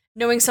from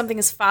knowing something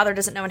his father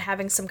doesn't know and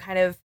having some kind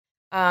of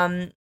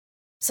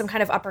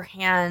upper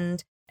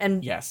hand,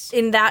 and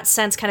in that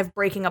sense, kind of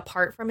breaking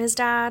apart from his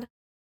dad.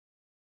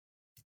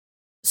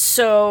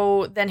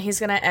 So then he's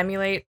going to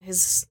emulate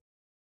his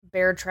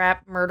bear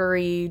trap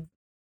murdery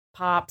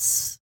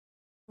pops.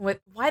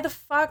 Why the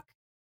fuck?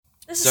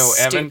 This is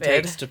stupid. Evan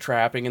takes to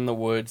trapping in the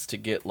woods to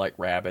get like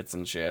rabbits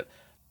and shit.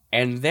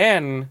 And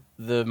then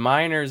the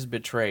miners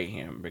betray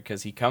him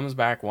because he comes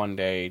back one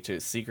day to a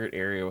secret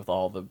area with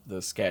all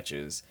the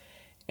sketches,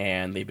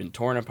 and they've been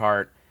torn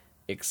apart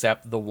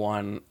except the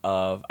one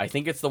of, I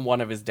think it's the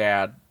one of his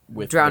dad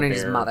with drowning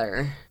his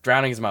mother.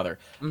 Drowning his mother.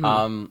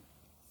 Mm-hmm.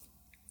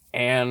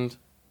 And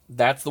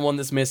that's the one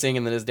that's missing,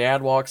 and then his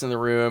dad walks in the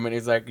room and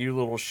he's like, "You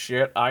little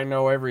shit, I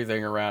know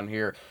everything around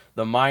here.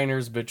 The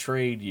miners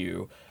betrayed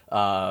you."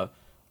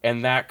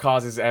 And that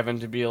causes Evan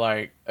to be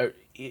like,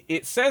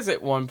 it says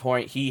at one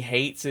point he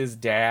hates his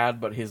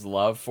dad, but his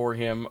love for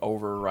him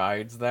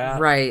overrides that.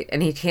 Right,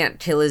 and he can't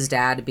kill his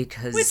dad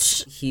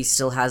because he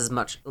still has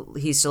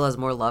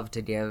more love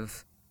to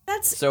give.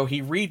 So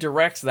he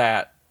redirects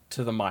that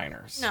to the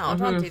miners. No,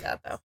 don't do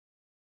that though.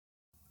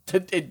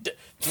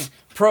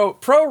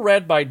 Pro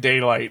Red by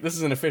Daylight. This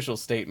is an official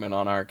statement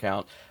on our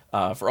account.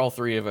 For all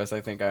three of us,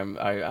 I think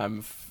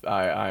I'm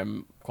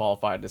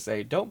qualified to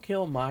say, don't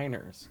kill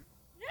miners.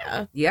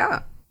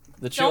 Yeah.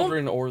 The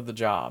children or the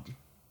job.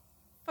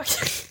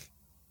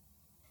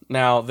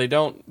 Now they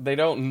don't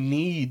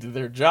need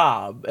their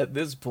job at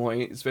this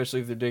point,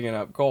 especially if they're digging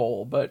up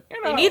coal. But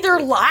they need their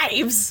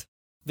lives.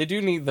 They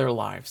do need their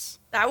lives.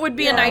 That would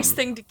be a nice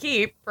thing to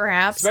keep,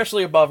 perhaps.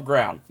 Especially above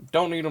ground.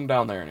 Don't need them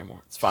down there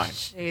anymore. It's fine.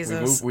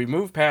 Jesus. We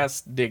move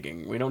past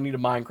digging. We don't need to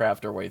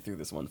Minecraft our way through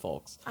this one,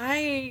 folks.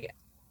 I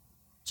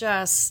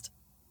just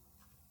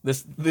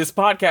This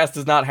podcast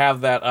does not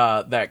have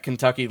that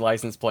Kentucky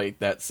license plate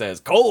that says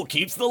Cole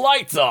keeps the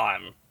lights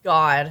on.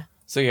 God.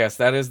 So yes,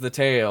 that is the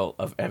tale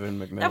of Evan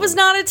McMillan. That was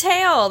not a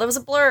tale. That was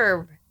a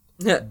blurb.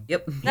 Yep.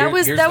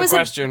 Here's the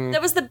question.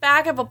 That was the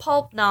back of a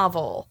pulp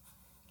novel.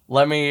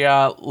 Let me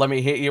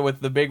hit you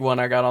with the big one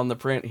I got on the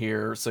print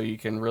here, so you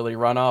can really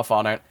run off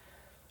on it.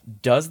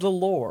 Does the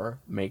lore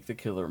make the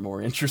killer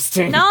more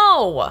interesting?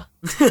 No.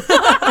 No,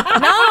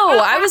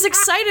 I was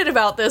excited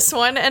about this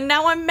one, and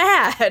now I'm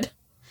mad.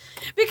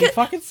 Because it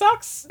fucking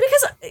sucks.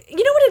 Because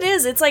you know what it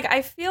is? It's like,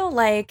 I feel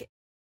like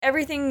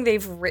everything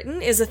they've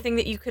written is a thing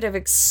that you could have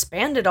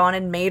expanded on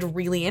and made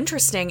really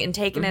interesting and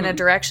taken in a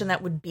direction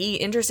that would be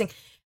interesting.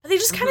 But they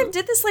just kind of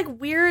did this, like,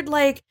 weird,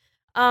 like,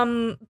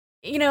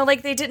 you know,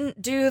 like, they didn't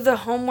do the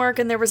homework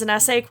and there was an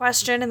essay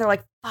question and they're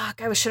like,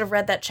 fuck, I should have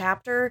read that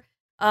chapter.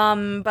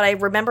 But I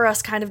remember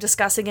us kind of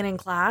discussing it in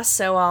class,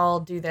 so I'll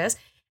do this.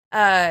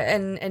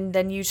 And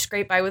then you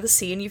scrape by with a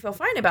C and you feel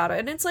fine about it.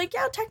 And it's like,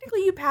 yeah,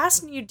 technically you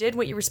passed and you did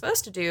what you were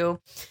supposed to do.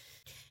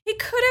 It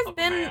could have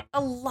been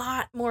a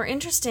lot more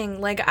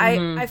interesting. Like,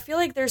 I feel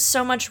like there's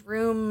so much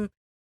room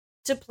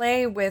to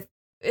play with,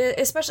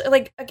 especially,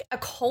 like, a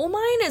coal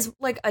mine is,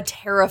 like, a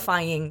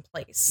terrifying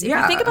place. If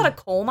you think about a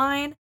coal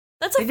mine,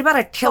 think about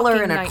a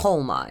killer in a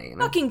coal mine.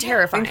 Fucking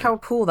terrifying. Think how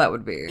cool that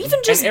would be. Even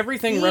just and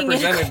everything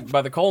represented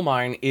by the coal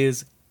mine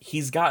is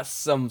he's got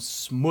some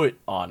smut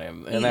on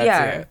him, and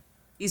that's it.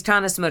 He's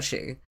kind of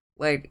smutchy.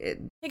 Like,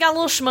 he got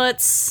little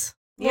schmutz,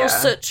 little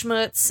soot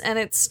schmutz, and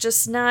it's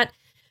just not.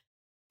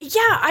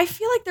 Yeah, I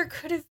feel like there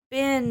could have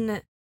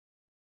been.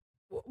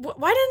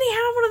 Why didn't he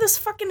have one of those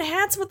fucking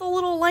hats with a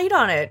little light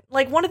on it?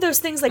 Like one of those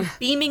things, like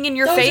beaming in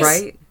your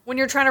face when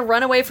you're trying to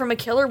run away from a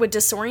killer, would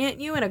disorient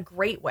you in a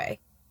great way.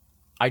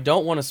 I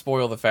don't want to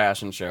spoil the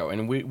fashion show,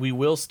 and we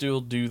will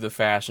still do the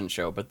fashion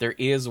show, but there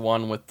is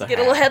one with the hat. Get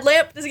a little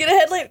headlamp? Does he get a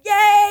headlamp?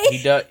 Yay!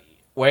 He does.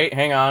 Wait,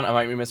 hang on. I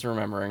might be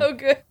misremembering. Oh,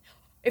 good.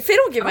 If they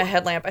don't give him a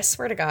headlamp, I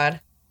swear to God.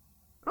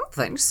 I don't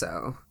think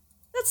so.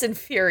 That's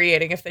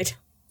infuriating if they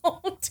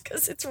don't,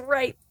 because it's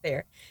right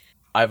there.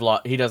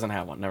 He doesn't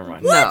have one. Never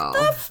mind. What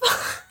the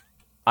fuck?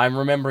 I'm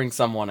remembering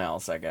someone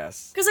else, I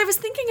guess. Because I was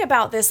thinking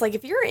about this, like,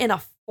 if you're in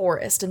a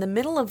forest in the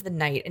middle of the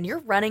night and you're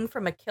running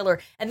from a killer,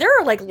 and there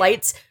are, like,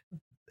 lights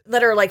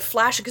that are, like,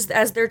 flashing, because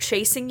as they're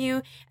chasing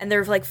you, and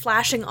they're, like,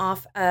 flashing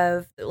off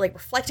of, like,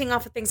 reflecting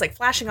off of things, like,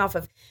 flashing off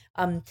of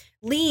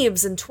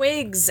leaves and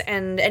twigs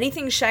and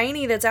anything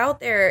shiny that's out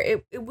there,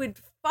 it would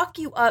fuck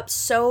you up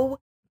so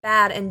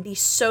bad and be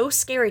so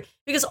scary.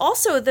 Because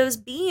also, those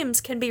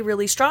beams can be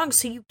really strong,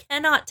 so you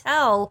cannot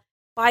tell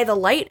by the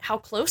light how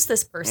close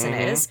this person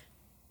is.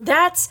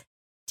 That's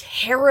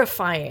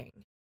terrifying.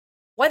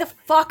 Why the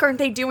fuck aren't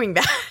they doing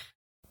that?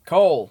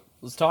 Cole,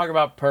 let's talk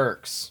about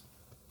perks.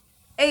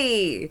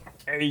 Hey.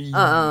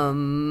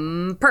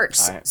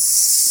 Perks.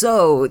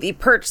 So the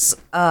perks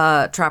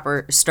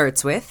Trapper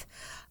starts with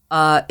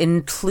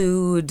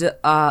include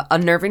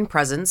unnerving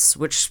presence,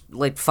 which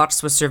like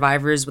fucks with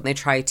survivors when they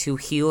try to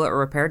heal or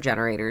repair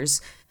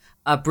generators.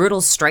 Brutal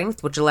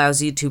strength, which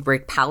allows you to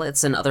break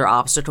pallets and other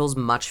obstacles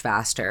much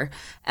faster.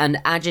 And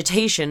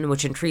agitation,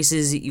 which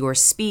increases your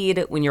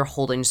speed when you're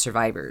holding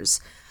survivors.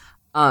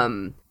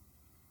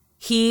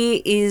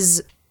 He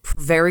is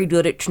very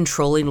good at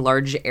controlling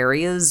large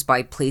areas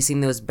by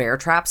placing those bear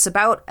traps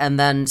about and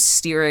then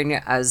steering,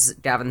 as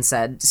Gavin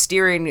said,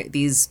 steering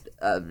these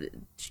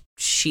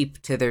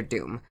sheep to their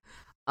doom.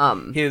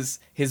 His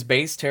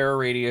base terror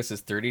radius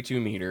is 32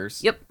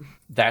 meters. Yep.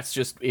 That's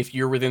just, if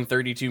you're within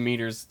 32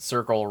 meters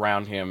circle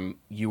around him,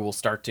 you will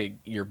start to,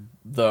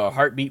 the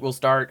heartbeat will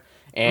start,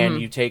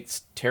 and you take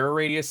terror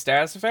radius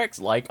status effects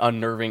like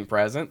unnerving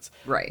presence.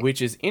 Right.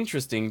 Which is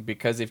interesting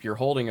because if you're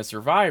holding a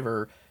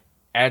survivor,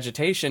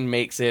 agitation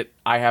makes it,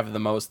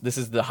 this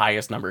is the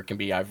highest number it can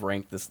be. I've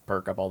ranked this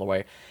perk up all the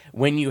way.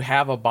 When you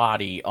have a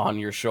body on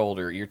your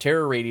shoulder, your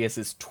terror radius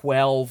is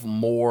 12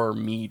 more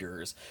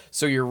meters.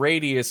 So your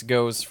radius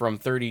goes from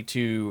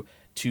 32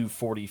 to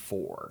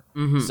 44.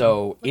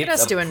 So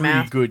it's a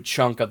pretty good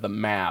chunk of the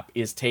map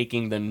is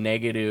taking the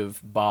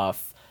negative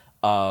buff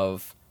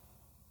of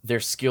their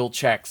skill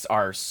checks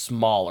are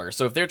smaller.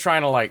 So if they're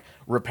trying to like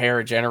repair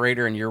a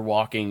generator and you're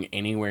walking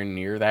anywhere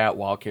near that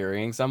while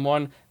carrying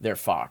someone, they're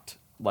fucked.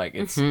 Like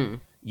it's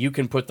you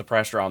can put the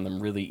pressure on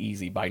them really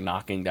easy by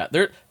knocking down.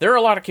 There are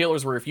a lot of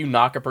killers where if you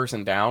knock a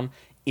person down,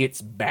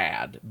 it's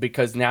bad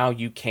because now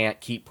you can't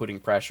keep putting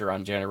pressure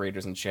on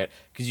generators and shit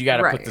because you got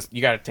to put this.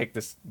 You got to take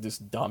this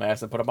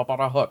dumbass and put him up on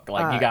a hook.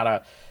 Like you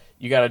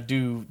gotta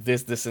do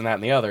this, and that,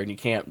 and the other, and you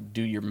can't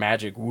do your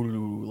magic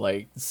woo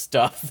like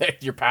stuff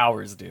that your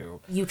powers do.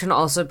 You can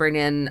also bring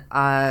in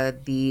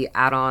the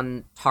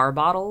add-on tar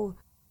bottle,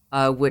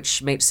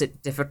 which makes it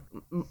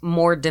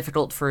more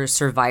difficult for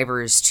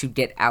survivors to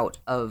get out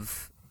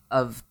of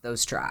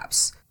those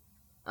traps.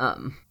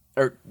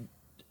 Or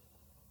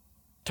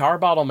tar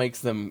bottle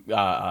makes them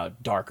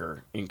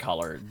darker in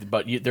color,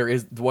 but there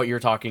is what you're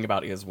talking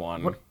about is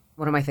one.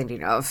 What am I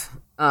thinking of?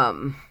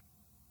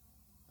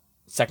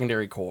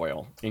 secondary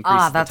coil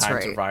increases that's the time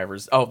right.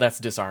 survivors. Oh, that's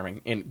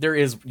disarming. And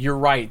you're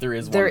right, there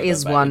is one. There that is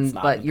does that. one, It's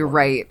not but you're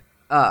important.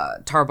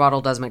 right. Tar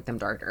bottle does make them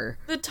darker.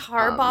 The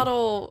tar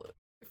bottle,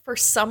 for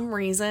some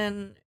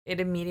reason, it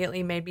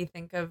immediately made me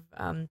think of,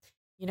 in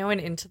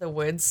Into the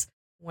Woods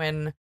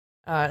when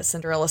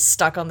Cinderella's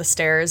stuck on the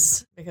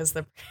stairs because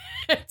the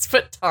prince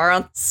put tar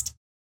on the stairs.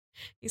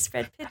 You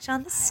spread pitch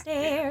on the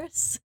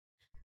stairs.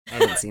 I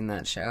haven't seen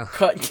that show.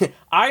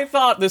 I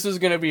thought this was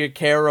going to be a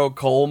Caro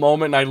Cole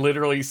moment, and I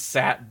literally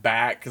sat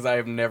back because I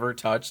have never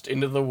touched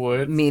Into the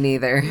Woods. Me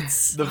neither.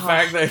 The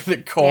fact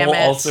that Cole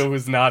also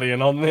was not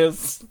in on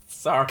this.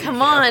 Sorry.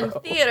 Come on,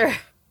 theater.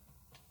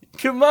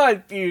 Come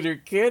on, theater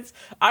kids.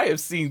 I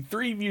have seen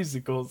 3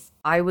 musicals.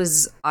 I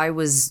was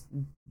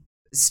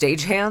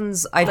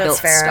stagehands. I That's built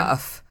fair.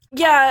 stuff.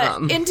 Yeah,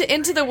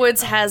 Into the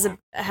Woods has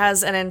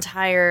an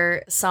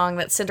entire song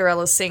that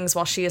Cinderella sings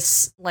while she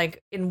is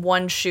like in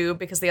one shoe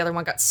because the other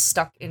one got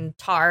stuck in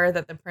tar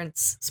that the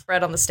prince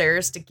spread on the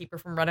stairs to keep her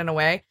from running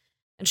away,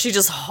 and she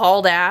just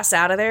hauled ass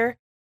out of there.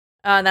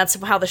 And that's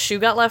how the shoe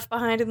got left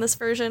behind in this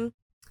version.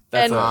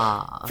 That's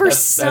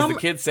as the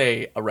kids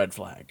say, a red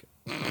flag.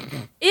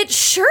 It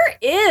sure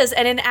is,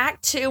 and in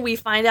Act 2 we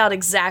find out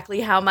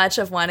exactly how much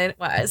of one it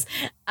was.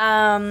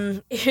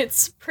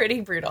 It's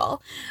pretty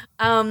brutal.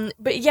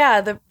 But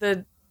yeah,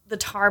 the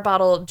tar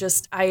bottle,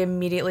 just I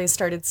immediately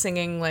started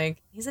singing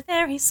like "He's a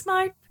very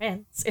smart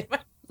prince" in my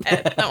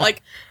head. And I'm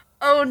like,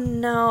 oh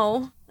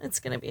no, it's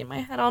gonna be in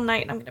my head all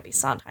night, and I'm gonna be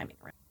Sondheiming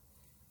around.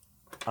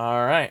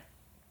 All right,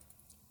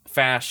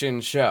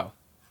 fashion show.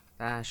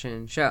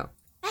 Fashion show.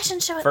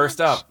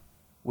 First up,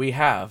 we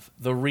have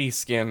the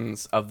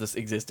reskins of this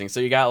existing.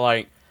 So you got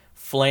like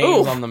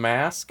flames on the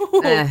mask,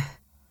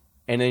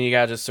 and then you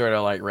got just sort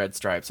of like red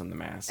stripes on the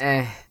mask.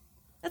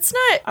 That's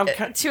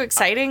not too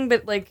exciting,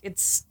 but like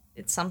it's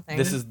something.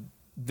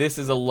 This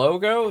is a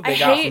logo they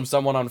got from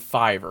someone on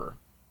Fiverr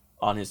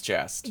on his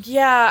chest.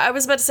 Yeah, I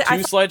was about to say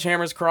 2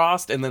 sledgehammers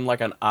crossed, and then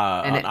like an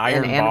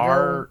iron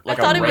bar. Like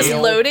I thought it was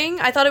rail. loading.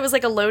 I thought it was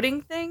like a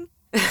loading thing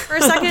for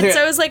a second.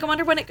 So I was like, I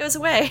wonder when it goes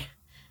away.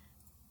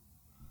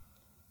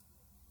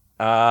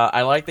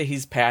 I like that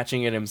he's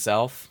patching it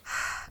himself.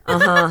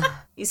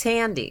 He's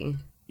handy.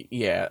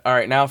 Yeah. All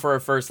right. Now for our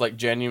first like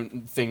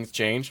genuine things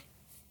change.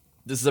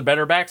 This is a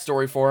better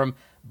backstory for him.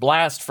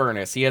 Blast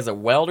furnace. He has a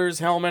welder's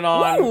helmet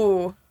on.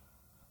 Ooh.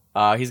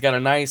 He's got a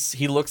nice.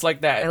 He looks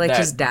like that. I like that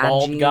his dad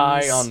bald jeans.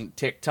 guy on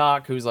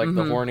TikTok who's like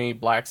the horny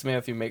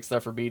blacksmith who makes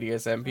stuff for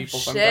BDSM people.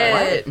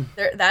 Sometimes.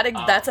 Shit.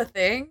 That's a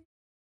thing.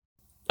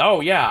 Oh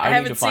yeah, I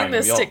haven't seen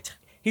this TikTok.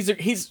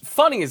 He's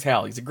funny as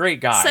hell. He's a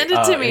great guy. Send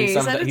it to me.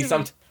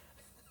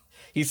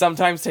 He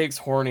sometimes takes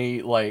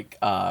horny like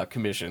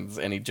commissions,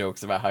 and he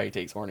jokes about how he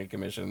takes horny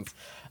commissions.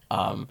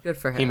 Good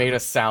for him. He made a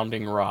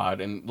sounding rod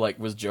and like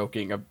was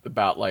joking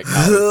about like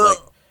how like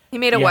He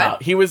made a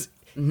what? He was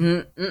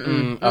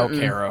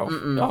Caro.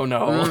 Oh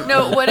no.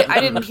 No, what? I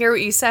didn't hear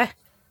what you said.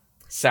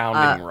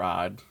 Sounding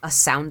rod. A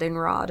sounding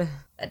rod.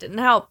 That didn't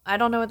help. I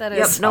don't know what that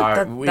is. Yep, no,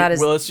 Right, that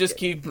is. well, let's just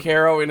keep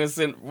Caro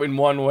innocent in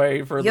one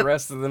way for the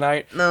rest of the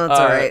night. No, it's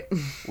all right.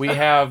 We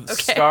have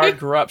Scarred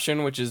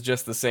Corruption, which is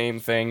just the same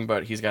thing,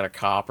 but he's got a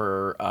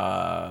copper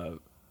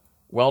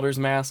welder's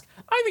mask.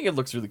 I think it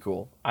looks really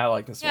cool. I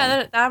like this one.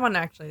 Yeah, that one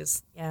actually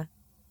is. Yeah.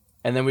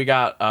 And then we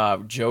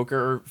got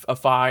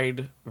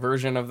Joker-ified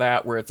version of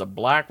that, where it's a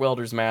black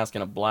welder's mask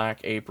and a black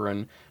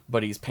apron,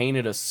 but he's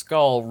painted a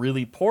skull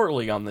really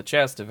poorly on the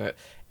chest of it,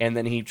 and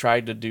then he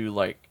tried to do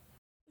like.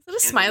 Is it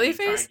a smiley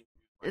face?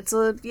 It's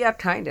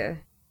kinda.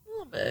 A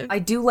little bit. I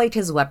do like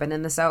his weapon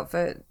in this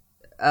outfit.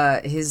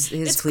 His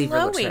cleaver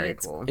looks very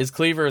cool. His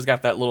cleaver has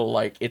got that little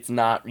like it's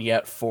not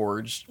yet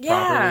forged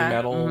properly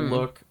metal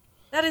look.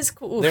 That is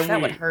cool. Then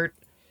That would hurt.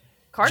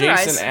 Carter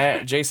eyes.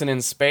 Jason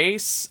in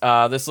space.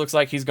 This looks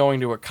like he's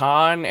going to a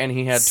con, and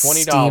he had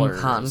 $20.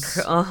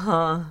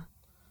 Steampunk.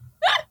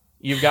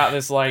 You've got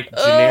this like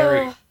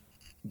generic.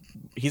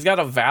 He's got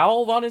a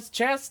valve on his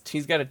chest.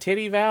 He's got a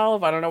titty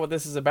valve. I don't know what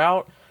this is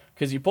about.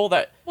 Because you pull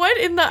that. What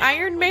in the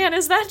Iron Man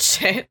is that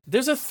shit?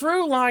 There's a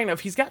through line of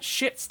he's got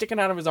shit sticking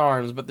out of his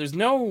arms, but there's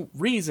no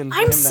reason. For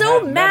I'm him so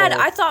to have mad.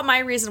 metal. I thought my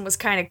reason was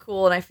kind of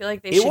cool, and I feel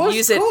like they should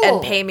use it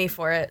and pay me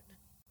for it.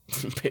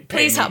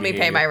 Please help me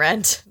pay my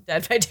rent.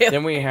 Dead by Daylight.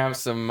 Then we have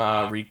some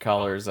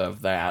recolors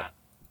of that.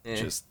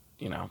 Just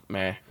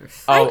meh.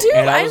 I do.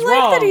 I like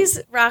wrong. that he's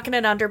rocking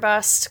an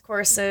underbust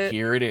corset.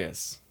 Here it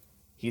is.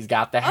 He's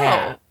got the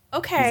hat. Oh,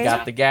 okay. He's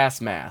got the gas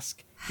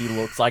mask. He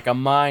looks like a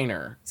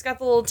miner. He's got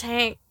the little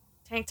tank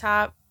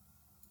top.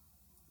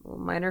 Little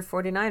minor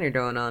 49er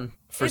going on.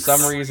 For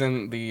some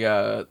reason,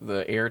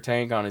 the air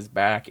tank on his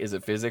back is a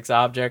physics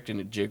object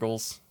and it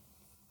jiggles.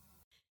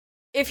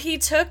 If he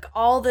took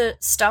all the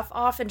stuff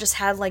off and just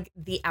had like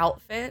the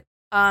outfit,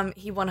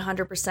 he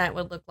 100%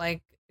 would look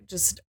like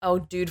just a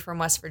dude from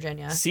West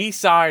Virginia.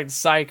 Seaside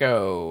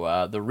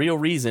Psycho, the real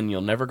reason you'll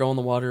never go in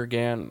the water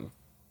again.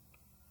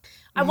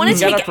 I want to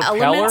He's got take a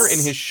propeller elements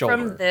in his shoulder.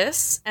 from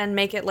this and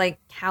make it like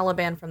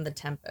Caliban from The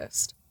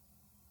Tempest.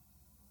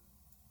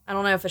 I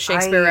don't know if a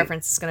Shakespeare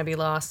reference is going to be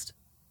lost.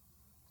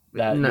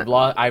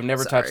 I've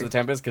never touched the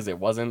Tempest because it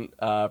wasn't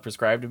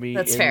prescribed to me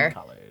in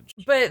college.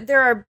 But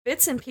there are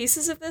bits and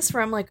pieces of this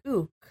where I'm like,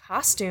 ooh,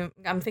 costume.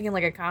 I'm thinking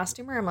like a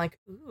costumer. I'm like,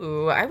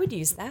 ooh, I would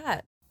use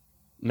that.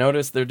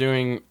 Notice they're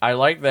doing. I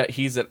like that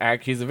he's a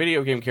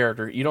video game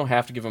character. You don't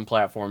have to give him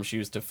platform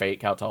shoes to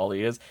fake how tall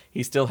he is.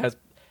 He still has.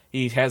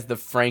 He has the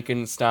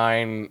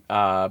Frankenstein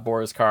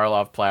Boris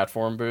Karloff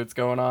platform boots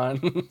going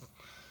on.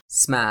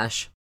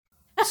 Smash.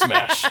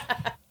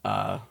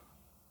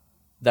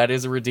 That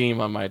is a redeem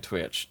on my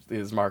Twitch.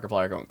 Is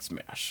Markiplier going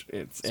smash?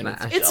 It's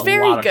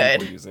very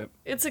good.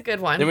 It's a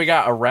good one. Then we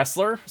got a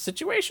wrestler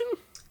situation.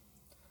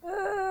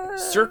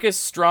 Circus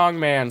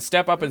strongman,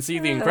 step up and see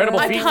the incredible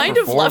feats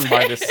performed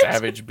by the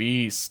savage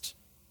beast.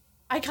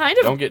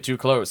 Don't get too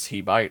close.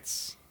 He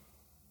bites.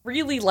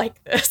 Really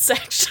like this,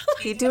 actually.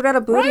 He do got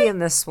a booty in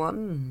this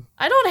one.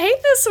 I don't hate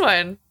this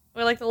one.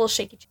 I like the little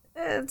shaky.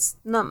 It's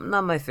not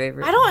my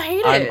favorite. I don't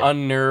hate it. I'm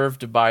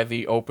unnerved by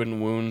the open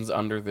wounds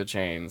under the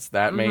chains.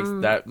 That makes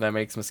that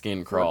makes my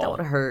skin crawl. That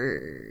would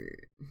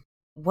hurt.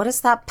 What is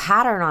that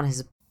pattern on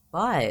his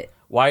butt?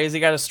 Why has he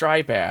got a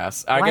stripe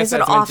ass? Why is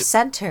it off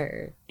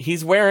center?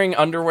 He's wearing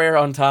underwear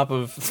on top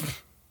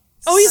of.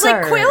 Oh, he's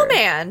like Quail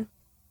Man.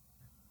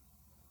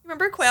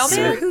 Remember Quail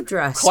Man? Who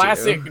dressed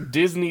Classic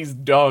Disney's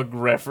Doug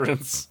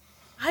reference.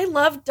 I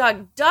love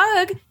Doug.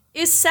 Doug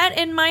is set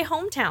in my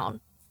hometown.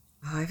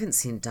 Oh, I haven't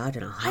seen Doug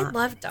in a hot I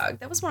love Doug.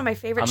 That was one of my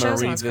favorite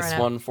shows. I'm going to read this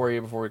one for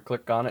you before we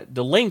click on it.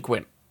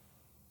 Delinquent.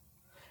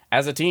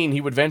 As a teen,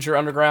 he would venture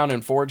underground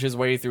and forge his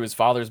way through his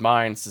father's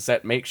mines to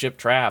set makeshift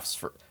traps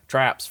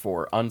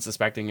for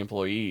unsuspecting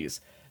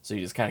employees. So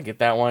you just kind of get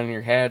that one in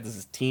your head. This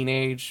is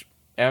teenage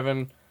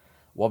Evan.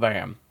 Well,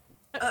 bam.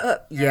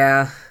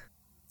 Yeah.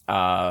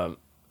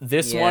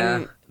 This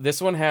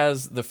one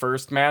has the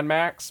first Mad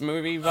Max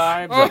movie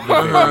vibes, like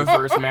the very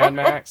first Mad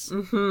Max.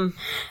 Mm-hmm.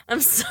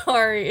 I'm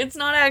sorry, it's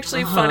not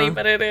actually funny,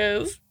 but it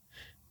is.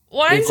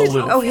 Why it's is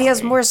it? Oh, he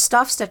has more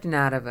stuff sticking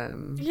out of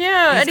him.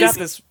 Yeah, he's got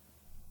this.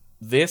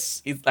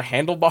 This is a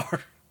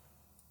handlebar.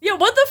 Yeah,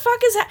 what the fuck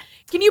is that?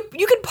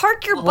 You can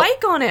park your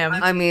bike on him.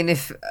 I mean,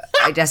 if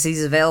I guess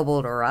he's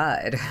available to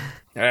ride.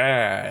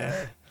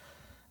 I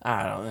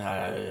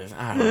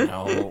don't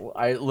know.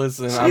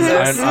 Listen.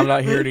 I'm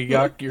not here to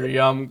yuck your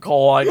yum,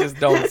 Cole. I just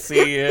don't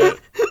see it.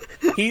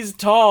 He's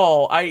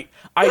tall. I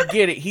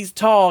get it. He's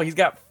tall. He's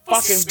got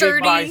fucking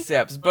big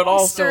biceps, but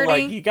also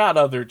like he got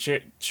other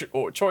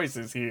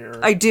choices here.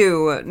 I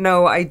do.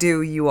 No, I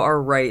do. You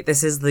are right.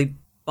 This is the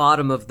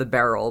bottom of the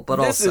barrel, but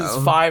this also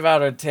is 5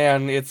 out of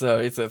 10. It's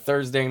a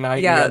Thursday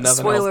night. Yeah. You got nothing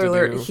Spoiler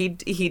alert. else to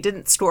do. He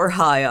didn't score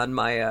high on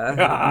my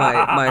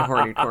my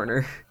horny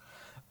corner.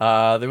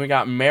 Then we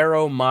got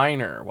Marrow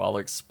Miner. While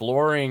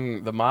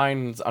exploring the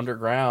mines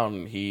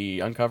underground, he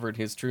uncovered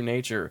his true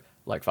nature,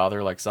 like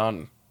father, like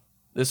son.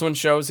 This one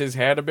shows his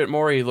head a bit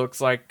more. He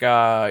looks like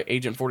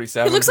Agent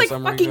 47 He looks for like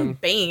some fucking reason.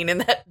 Bane in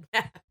that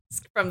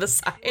mask from the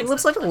side. It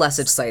looks like a less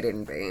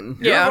exciting Bane.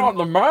 Yeah. You're on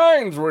the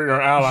mines with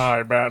your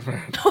ally,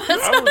 Batman. No,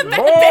 that's I not was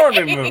Batman.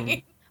 born in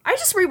them. I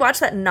just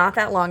rewatched that not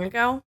that long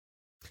ago.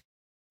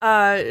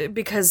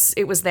 Because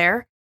it was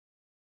there.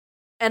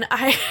 And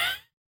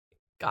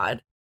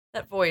God,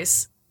 that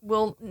voice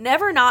will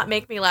never not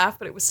make me laugh,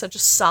 but it was such a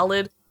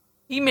solid.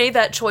 He made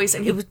that choice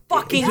and he was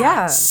fucking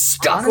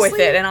stuck with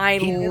it, and I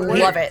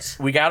love it.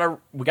 We gotta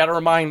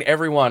remind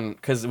everyone,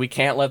 because we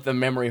can't let them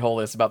memory hole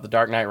this about The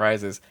Dark Knight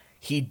Rises.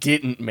 He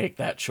didn't make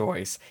that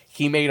choice.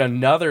 He made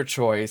another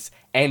choice,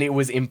 and it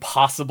was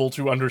impossible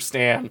to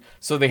understand.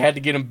 So they had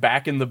to get him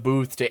back in the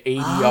booth to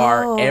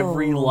ADR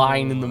every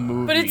line in the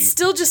movie. But it's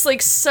still just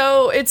like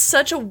it's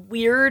such a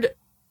weird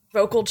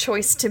vocal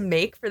choice to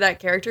make for that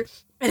character.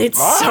 And it's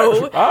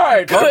so good.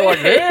 Talk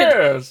like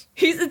this.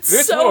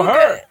 It's so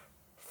good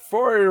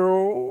for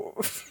you.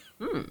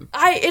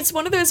 It's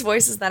one of those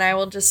voices that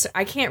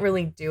I can't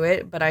really do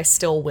it, but I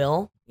still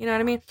will. You know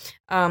what I mean?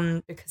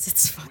 Because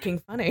it's fucking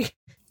funny.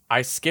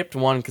 I skipped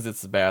one because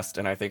it's the best,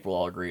 and I think we'll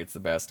all agree it's the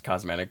best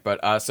cosmetic.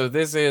 But so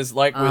this is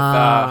like with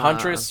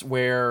Huntress,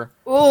 where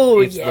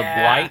it's the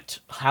Blight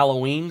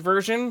Halloween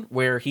version,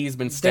 where he's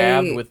been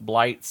stabbed with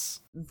blights.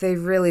 They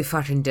really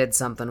fucking did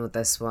something with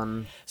this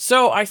one.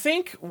 So I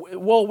think,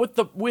 with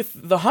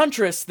the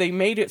Huntress, they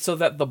made it so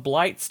that the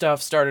blight stuff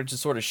started to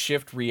sort of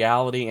shift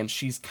reality, and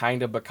she's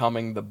kind of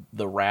becoming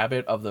the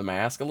rabbit of the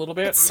mask a little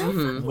bit.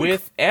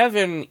 With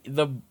Evan,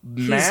 the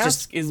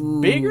mask is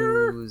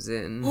bigger,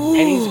 and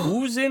he's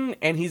oozing,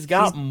 and he's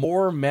got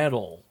more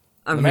metal.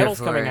 The metal's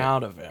coming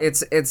out of him.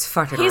 It's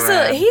fucking. He's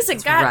a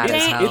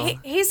goddamn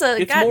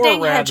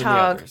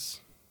hedgehog.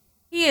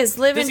 He is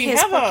living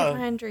his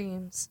porcupine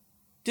dreams.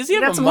 Does he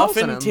have a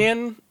muffin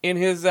tin in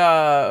his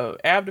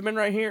abdomen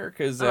right here?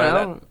 Because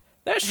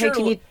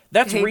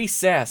that's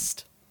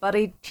recessed.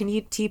 Buddy, can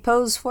you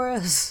T-pose for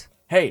us?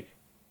 Hey,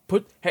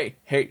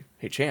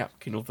 champ,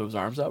 can you lift those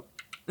arms up?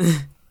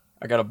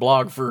 I got a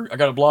blog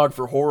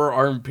for horror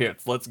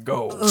armpits. Let's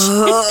go.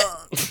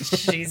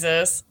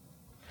 Jesus.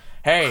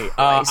 Hey,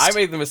 I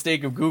made the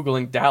mistake of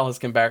Googling, Dallas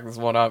can back this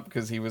one up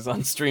because he was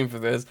on stream for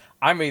this.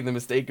 I made the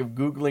mistake of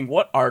Googling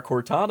what are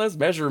Cortana's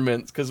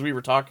measurements because we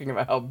were talking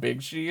about how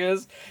big she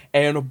is.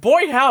 And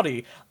boy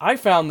howdy, I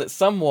found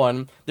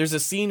that there's a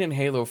scene in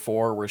Halo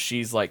 4 where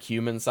she's like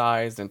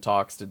human-sized and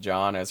talks to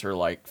John as her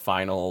like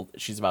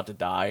she's about to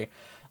die.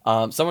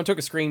 Someone took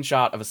a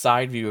screenshot of a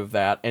side view of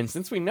that, and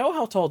since we know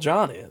how tall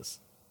John is,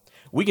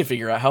 we can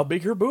figure out how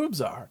big her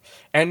boobs are.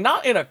 And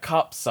not in a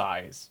cup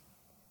size.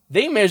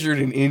 They measured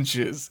in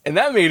inches, and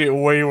that made it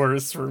way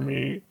worse for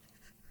me.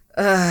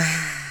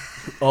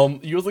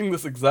 Using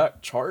this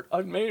exact chart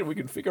I made, we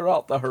can figure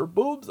out that her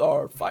boobs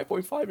are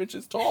 5.5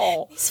 inches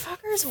tall. These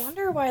fuckers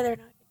wonder why they're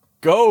not.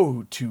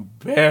 Go to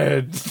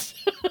bed. It's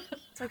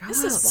like,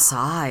 this is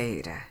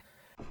outside.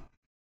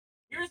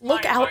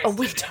 Look out a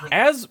window.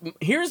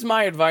 Here's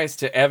my advice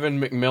to Evan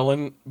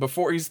McMillan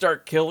before you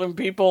start killing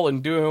people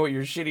and doing what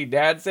your shitty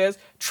dad says.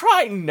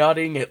 Try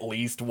nutting at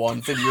least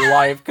once in your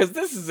life, because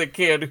this is a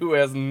kid who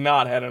has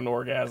not had an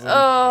orgasm,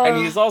 and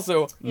he's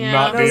also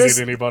not dated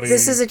anybody.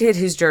 This is a kid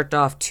who's jerked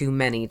off too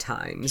many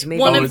times.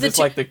 Maybe is this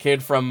like the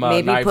kid from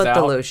maybe Knives put Out?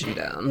 the lotion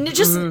down.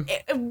 Just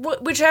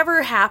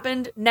whichever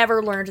happened,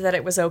 never learned that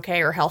it was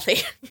okay or healthy.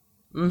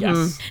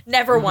 Yes,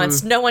 never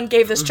once. No one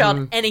gave this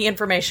child any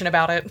information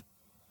about it.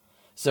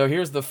 So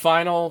here's the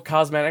final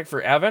cosmetic for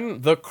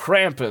Evan, the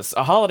Krampus,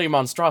 a holiday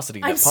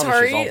monstrosity that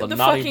punishes all the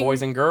naughty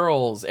boys and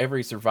girls.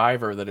 Every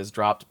survivor that has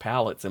dropped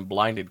pallets and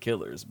blinded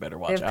killers better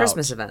watch out. They have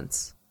Christmas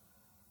events.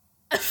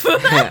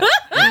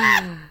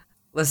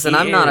 Listen,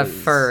 I'm not a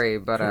furry,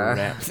 but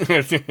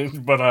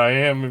but I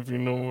am, if you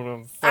know what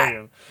I'm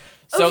saying.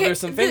 So there's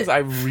some things I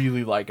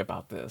really like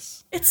about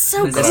this. It's so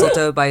cool.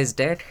 Mistletoe by his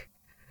dick.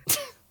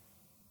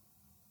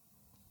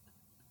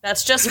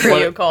 That's just for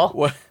you,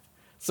 Cole.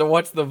 So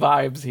what's the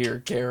vibes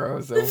here, Caro,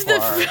 so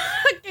far?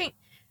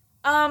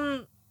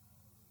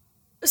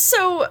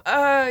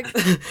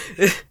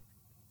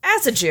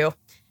 As a Jew,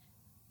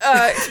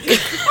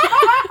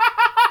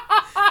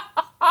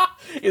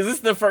 is this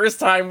the first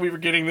time we were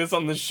getting this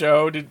on the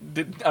show? I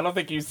don't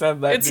think you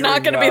said that. It's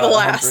not going to be the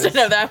last. I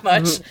know that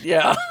much.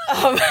 Yeah.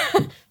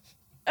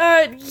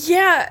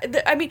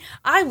 I mean,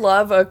 I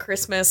love a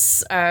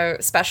Christmas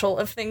special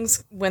of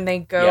things when they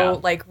go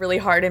like really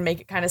hard and make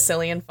it kind of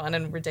silly and fun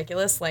and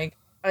ridiculous. Like,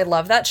 I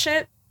love that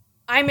shit.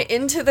 I'm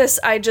into this.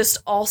 I just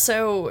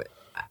also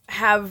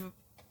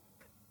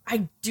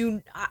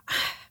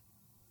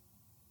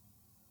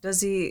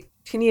Does he?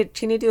 Can you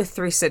do a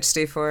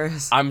 360 for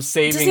us? I'm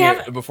saving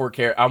it before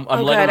Caro. I'm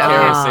letting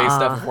Caro say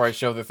stuff before I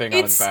show the thing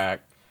on his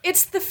back.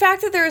 It's the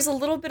fact that there is a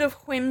little bit of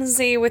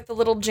whimsy with the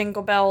little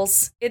jingle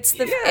bells. It's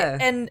the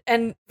and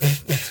and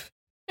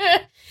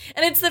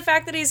it's the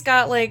fact that he's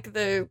got like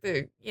the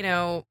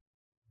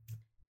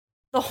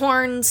the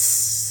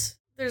horns.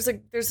 There's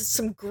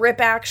some grip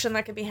action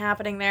that could be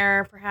happening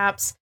there,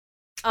 perhaps.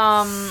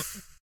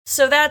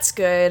 So that's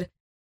good.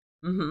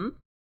 Mm-hmm.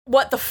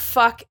 What the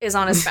fuck is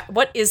on his back?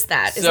 What is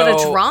that? Is that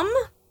a drum?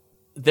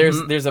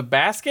 There's a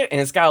basket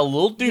and it's got a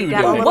little dude in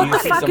it. What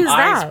the fuck is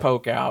that? Eyes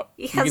poke out.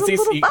 He has you can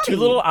see little two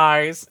little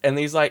eyes, and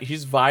he's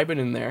vibing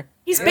in there.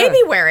 He's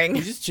baby wearing.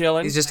 He's just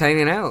chilling. He's just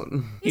hanging out.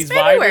 He's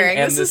baby wearing.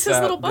 And this is his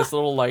little butt. This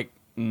little like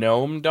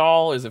gnome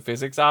doll is a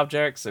physics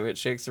object, so it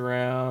shakes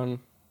around.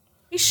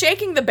 He's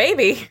shaking the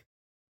baby.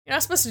 You're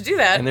not supposed to do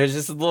that. And there's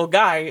just a little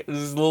guy,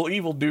 this little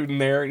evil dude in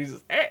there, and he's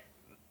just,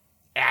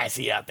 I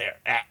see you out there.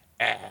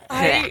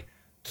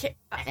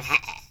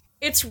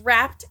 It's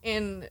wrapped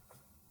in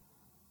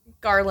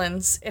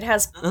garlands. It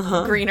has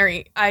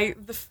greenery.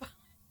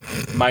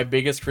 My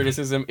biggest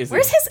criticism is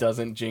it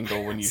doesn't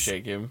jingle when you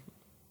shake him.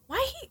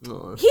 Why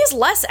he has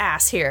less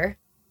ass here.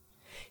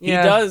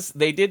 Yeah. He does.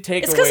 They did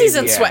take it's away because he's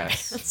in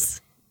sweatpants.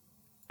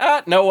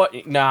 No,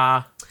 what?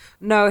 Nah.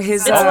 No,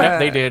 his.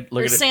 They did.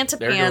 Look at Santa it.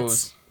 There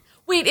pants. Goes.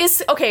 Wait,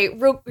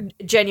 real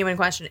genuine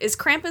question. Is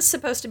Krampus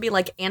supposed to be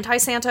like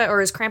anti-Santa,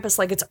 or is Krampus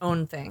like its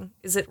own thing?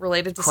 Is it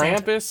related to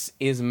Santa? Krampus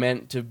is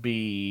meant to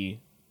be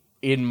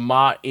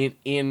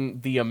in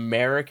the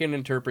American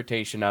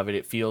interpretation of it.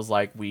 It feels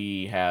like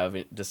we have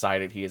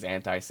decided he is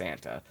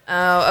anti-Santa.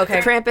 Oh, okay.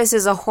 The Krampus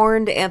is a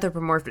horned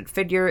anthropomorphic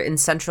figure in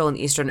Central and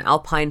Eastern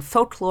Alpine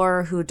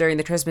folklore who, during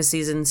the Christmas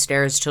season,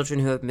 stares children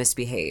who have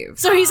misbehaved.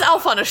 So he's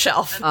elf on a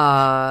shelf.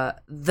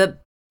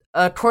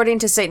 According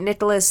to St.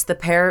 Nicholas, the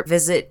pair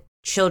visit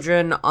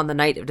children on the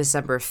night of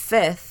December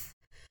 5th,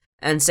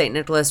 and St.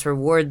 Nicholas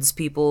rewards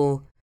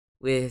people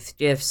with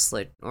gifts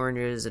like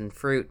oranges and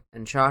fruit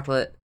and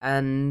chocolate,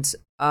 and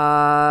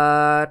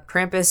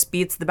Krampus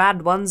beats the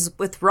bad ones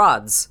with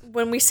rods.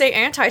 When we say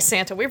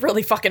anti-Santa, we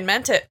really fucking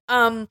meant it.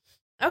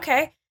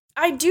 Okay.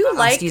 I do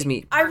like... Excuse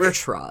me,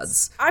 birch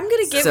rods. I'm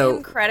gonna give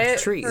him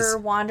credit for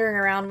wandering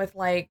around with,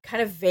 like,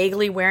 kind of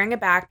vaguely wearing a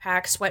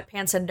backpack,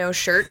 sweatpants, and no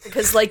shirt,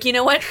 because, like, you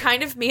know what?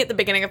 Kind of me at the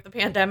beginning of the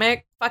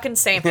pandemic. Fucking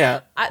same. Yeah.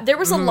 There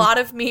was a lot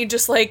of me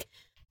just, like,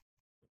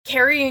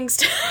 carrying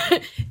stuff.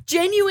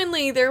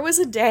 Genuinely, there was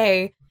a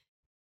day,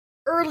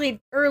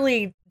 early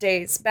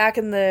days, back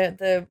in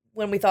the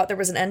when we thought there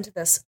was an end to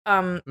this,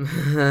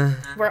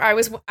 where I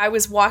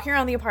was walking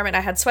around the apartment.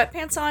 I had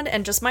sweatpants on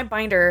and just my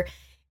binder,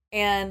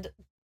 and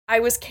I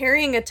was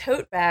carrying a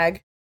tote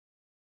bag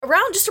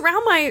around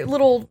my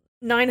little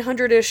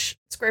 900-ish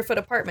square foot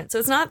apartment. So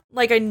it's not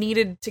like I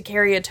needed to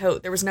carry a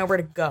tote. There was nowhere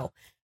to go.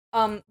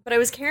 But I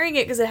was carrying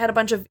it because it had a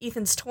bunch of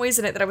Ethan's toys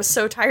in it that I was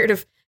so tired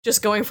of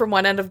just going from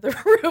one end of the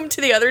room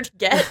to the other to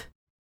get.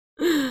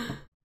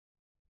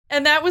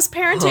 And that was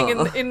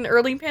parenting in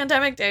early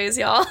pandemic days,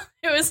 y'all.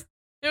 It was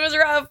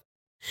rough.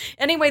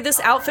 Anyway, this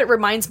outfit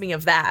reminds me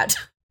of that.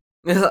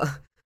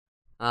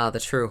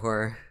 The true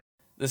horror.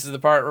 This is the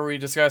part where we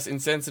discuss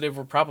insensitive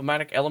or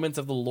problematic elements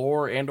of the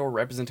lore and or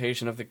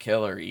representation of the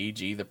killer,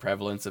 e.g. the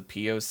prevalence of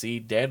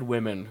POC dead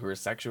women who are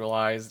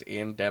sexualized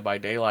in Dead by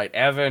Daylight.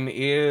 Evan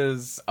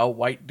is a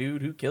white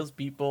dude who kills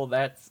people.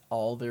 That's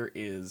all there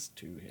is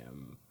to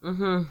him.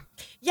 Mm-hmm.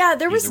 Yeah,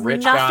 there He's was a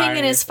rich nothing guy.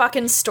 in his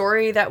fucking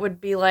story that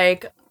would be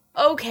like,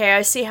 okay,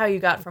 I see how you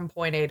got from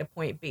point A to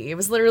point B. It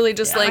was literally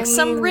just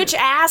some rich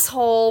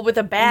asshole with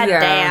a bad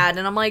dad,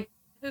 and I'm like,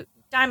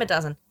 dime a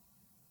dozen.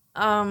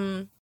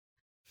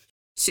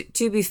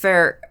 To be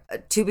fair,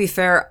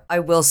 I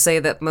will say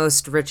that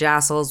most rich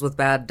assholes with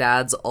bad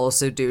dads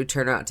also do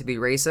turn out to be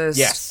racist.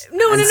 Yes.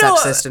 No.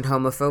 Sexist and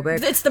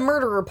homophobic. It's the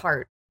murderer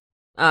part.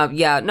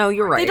 Yeah, no,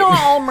 you're right. They don't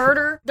all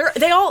murder.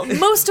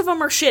 Most of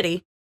them are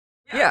shitty.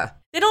 Yeah.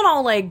 They don't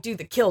all, like, do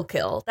the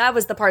kill. That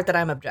was the part that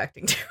I'm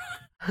objecting to.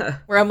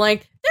 Where I'm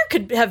like, there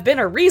could have been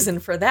a reason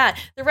for that.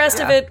 The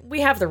rest of it,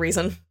 we have the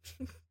reason.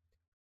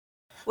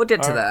 We'll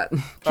get to that.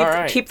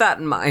 Keep that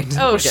in mind.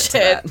 Oh, we'll get shit. to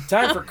that.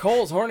 Time for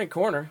Cole's Horny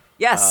Corner.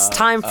 Yes,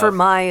 time for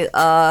my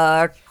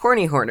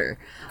corny horner.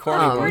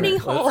 Corny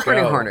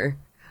Horner.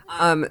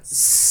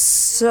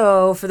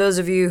 So, for those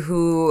of you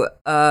who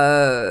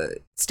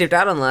stepped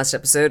out on the last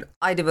episode,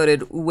 I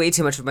devoted way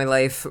too much of my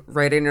life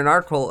writing an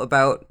article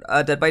about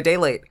Dead by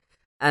Daylight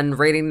and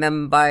rating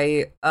them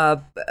by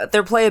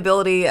their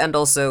playability and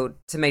also,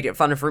 to make it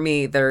fun for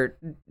me, their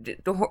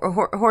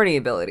horny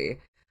ability.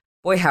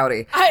 Boy,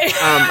 howdy.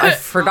 I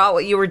forgot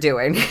what you were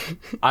doing.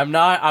 I'm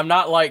not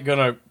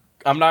gonna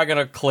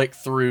click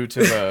through to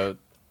the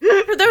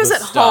For those the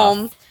at stuff.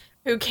 home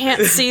who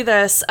can't see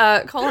this,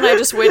 Cole and I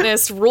just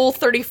witnessed Rule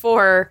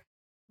 34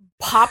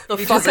 pop the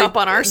fuck up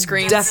on our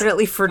screens.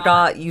 Definitely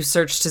forgot you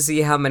searched to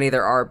see how many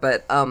there are,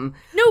 but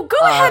No, go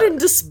ahead and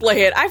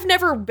display it. I've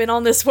never been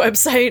on this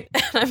website,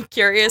 and I'm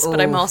curious,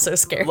 but I'm also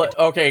scared.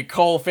 Okay,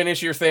 Cole,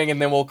 finish your thing,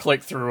 and then we'll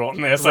click through on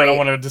this. I don't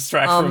want to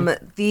distract from...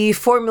 The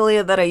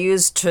formulae that I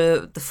used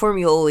to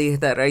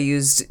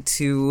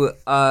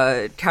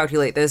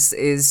calculate this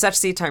is such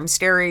C times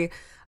scary,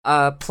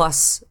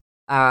 plus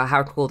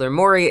how cool their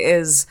Mori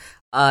is,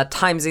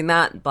 timesing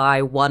that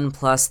by 1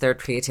 plus their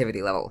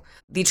creativity level.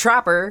 The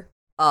Trapper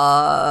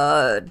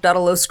got a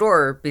low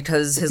score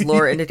because his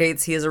lore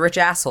indicates he is a rich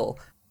asshole.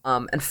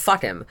 And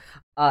fuck him.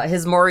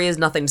 His Mori is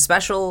nothing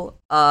special.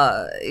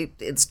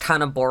 It's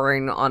kind of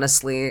boring,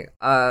 honestly.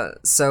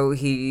 So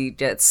he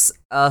gets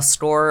a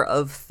score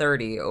of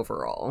 30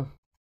 overall,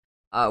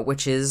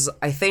 which is,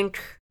 I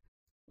think,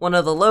 one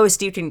of the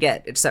lowest you can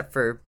get, except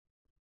for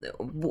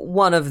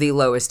one of the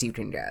lowest you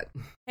can get.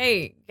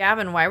 Hey,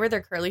 Gavin, why were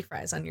there curly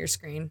fries on your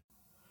screen?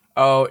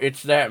 Oh,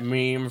 it's that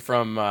meme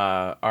from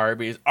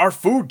Arby's. Our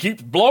food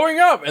keeps blowing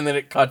up, and then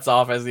it cuts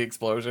off as the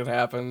explosion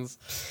happens.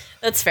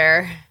 That's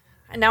fair.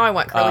 Now I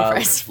want curly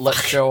fries.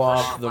 Let's show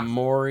off the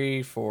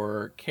Mori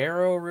for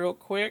Caro real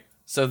quick.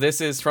 So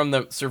this is from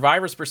the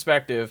survivor's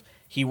perspective.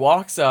 He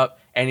walks up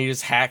and he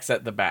just hacks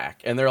at the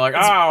back, and they're like,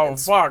 "Oh,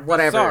 fuck,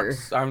 whatever.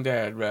 Sucks. I'm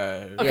dead."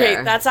 Okay,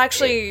 Yeah. that's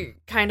actually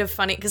kind of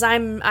funny because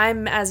I'm,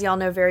 as y'all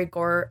know, very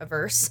gore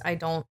averse. I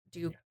don't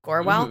do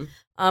gore well.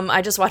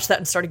 I just watched that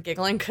and started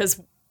giggling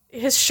because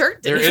his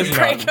shirt didn't even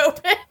break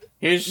open.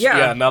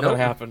 Nothing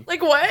happened.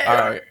 Like what? All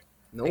right.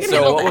 Nope.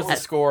 So what was the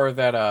score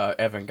that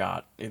Evan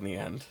got in the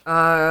end?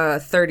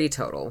 30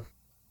 total.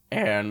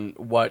 And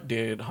what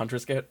did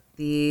Huntress get?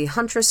 The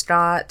Huntress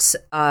got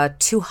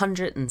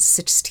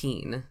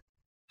 216.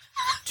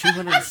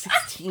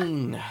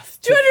 216.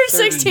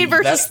 216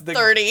 versus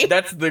 30.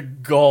 That's the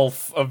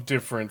gulf of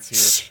difference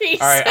here.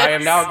 Jesus. All right, I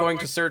am now going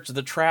to search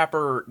the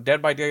Trapper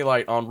Dead by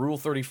Daylight on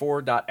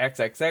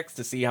rule34.xxx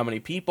to see how many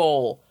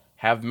people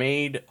have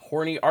made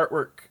horny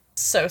artwork.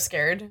 So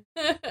scared.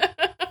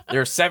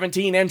 There are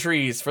 17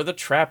 entries for the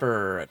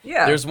Trapper.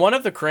 Yeah. There's one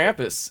of the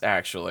Krampus,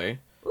 actually.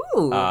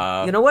 Ooh,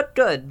 you know what?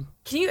 Good.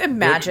 Can you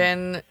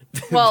imagine?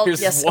 Well,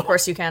 There's yes, one- of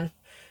course you can.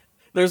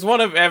 There's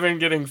one of Evan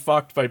getting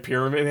fucked by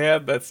Pyramid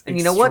Head. That's And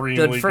you know what?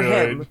 extremely Good for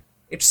him.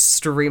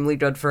 Extremely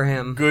good for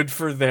him. Good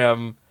for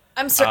them.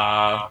 I'm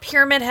sorry.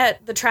 Pyramid Head,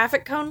 the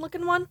traffic cone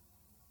looking one?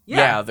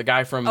 Yeah, the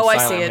guy from I see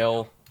Silent it.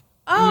 Hill.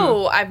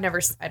 Oh, I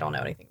don't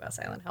know anything about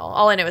Silent Hill.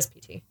 All I know is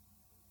PT.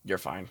 You're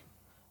fine.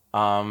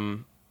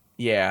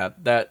 Yeah,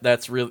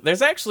 that's real.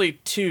 There's actually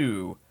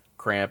 2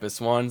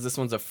 Krampus ones. This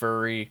one's a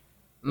furry.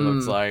 It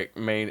looks like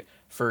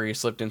furry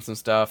slipped in some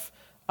stuff.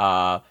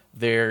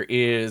 There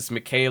is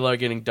Michaela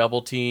getting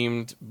double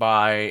teamed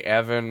by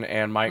Evan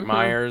and Mike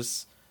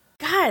Myers.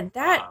 God,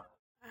 that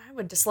I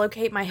would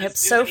dislocate my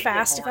hips so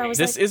fast if I was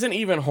This isn't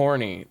even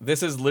horny.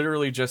 This is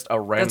literally just a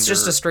render. That's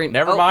just a straight...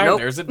 Never mind, nope.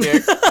 There's a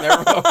dick.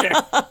 Okay.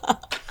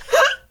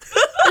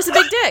 There's a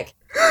big dick.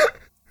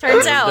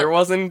 Turns out. There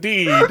was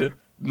indeed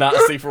not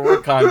safe for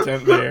work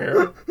content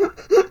there.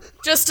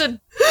 Just a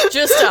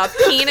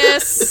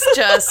penis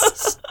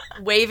just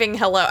waving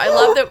hello. I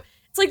love that.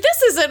 It's like,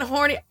 this isn't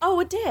horny. Oh,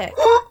 a dick.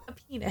 A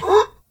penis.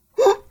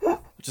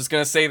 Just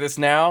gonna say this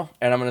now,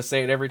 and I'm gonna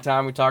say it every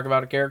time we talk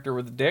about a character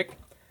with a dick.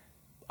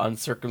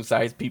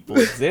 Uncircumcised people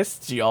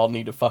exist. So y'all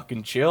need to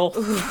fucking chill.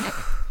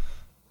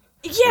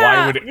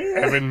 Yeah. Why would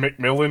Evan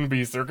McMillan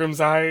be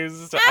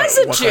circumcised? As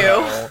a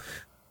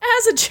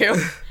Jew.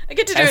 I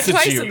get to do it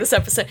twice in this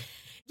episode.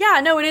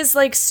 Yeah, no, it is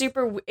like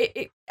super.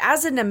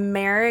 As an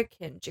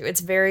American Jew,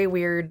 it's very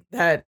weird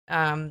that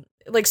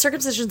like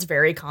circumcision's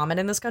very common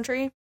in this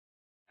country.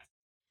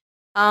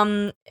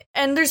 And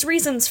there's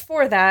reasons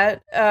for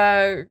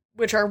that,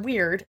 which are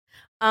weird.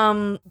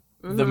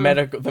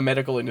 The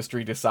medical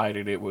industry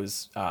decided it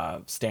was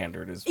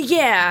standard. Is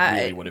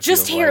really what it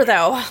just feels here like.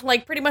 though,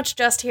 like pretty much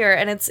just here,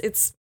 and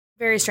it's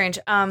very strange.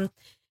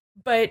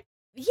 But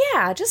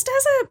yeah, just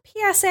as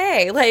a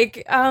PSA,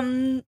 like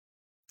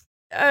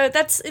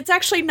it's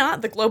actually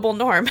not the global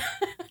norm.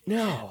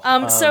 No.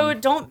 So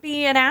don't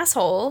be an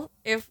asshole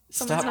if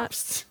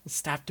someone's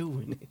stop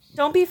doing it.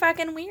 Don't be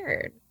fucking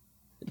weird.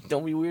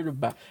 Don't be weird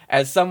about it.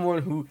 As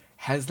someone who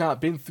has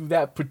not been through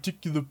that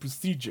particular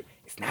procedure,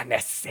 it's not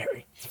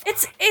necessary.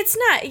 It's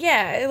not,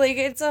 yeah, like,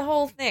 it's a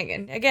whole thing.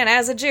 And again,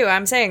 as a Jew,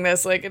 I'm saying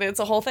this, like, and it's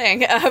a whole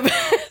thing.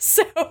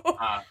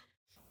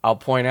 I'll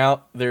point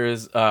out,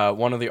 there's,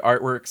 one of the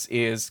artworks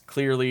is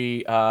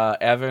clearly,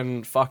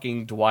 Evan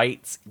fucking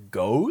Dwight's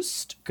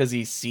ghost, because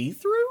he's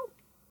see-through?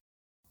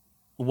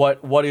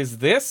 What is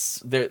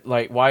this?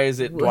 Why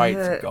is it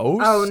Dwight's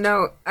ghost? Oh,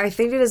 no, I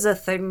think it is a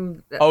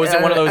thing... Oh, is it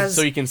one of those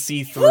so you can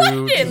see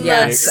through?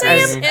 Yes,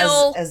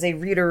 as a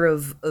reader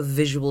of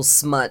visual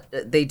smut,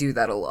 they do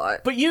that a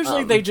lot. But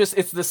usually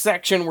it's the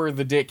section where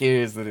the dick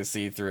is that is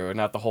see-through, and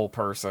not the whole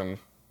person.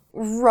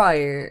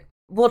 Right.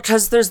 Well,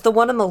 because there's the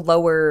one in the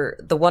lower,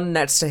 the one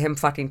next to him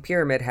fucking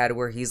Pyramid Head,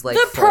 where he's like...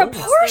 The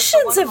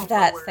proportions of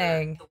that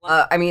thing!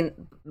 I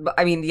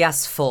mean,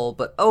 yes, full,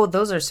 but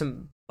those are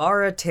some...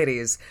 Bara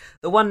titties.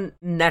 The one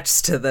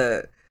next to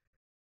the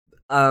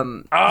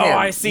him.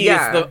 I see.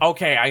 Yeah. It's the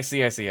okay. I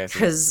see.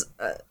 Because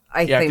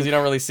I think because you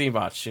don't really see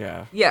much.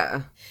 Yeah.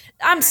 Yeah.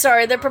 I'm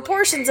sorry. The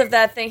proportions of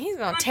that thing. He's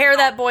gonna tear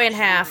that boy in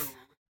half.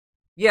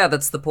 Yeah,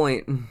 that's the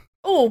point.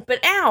 Oh,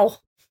 but ow.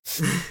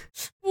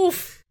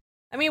 Oof.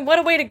 I mean, what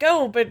a way to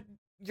go. But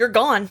you're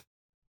gone.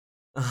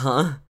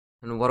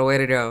 And what a way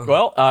to go.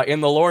 Well,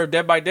 in the lore of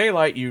Dead by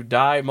Daylight, you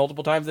die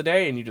multiple times a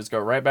day, and you just go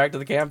right back to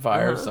the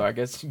campfire. So I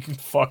guess you can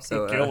fuck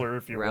the killer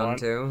if you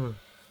want.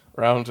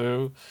 Round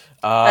two.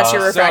 That's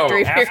your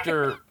refractory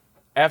period.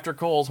 After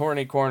Cole's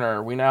horny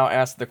corner, we now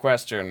ask the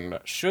question: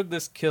 should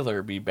this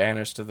killer be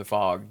banished to the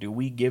fog? Do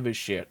we give a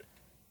shit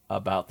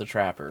about the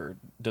Trapper?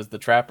 Does the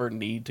Trapper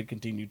need to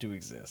continue to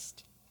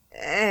exist?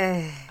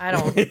 I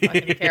don't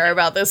fucking care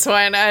about this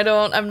one.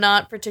 I'm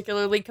not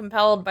particularly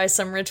compelled by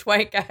some rich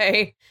white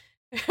guy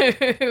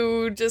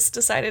who just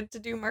decided to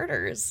do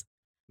murders.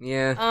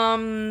 Yeah.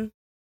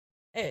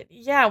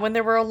 When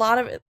there were a lot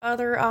of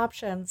other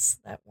options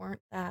that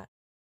weren't that.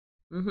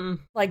 Mm-hmm.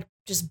 Like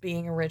just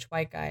being a rich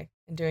white guy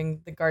and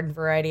doing the garden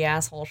variety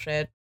asshole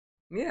shit.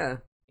 Yeah.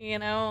 You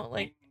know,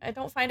 like, I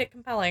don't find it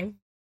compelling.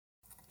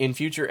 In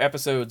future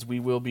episodes, we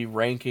will be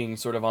ranking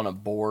sort of on a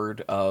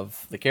board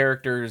of the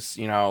characters,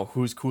 you know,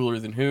 who's cooler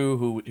than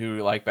who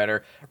we like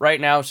better.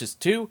 Right now, it's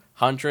just 2,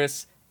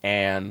 Huntress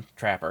and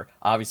Trapper.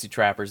 Obviously,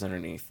 Trapper's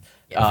underneath.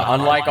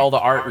 Unlike all the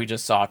art we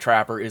just saw,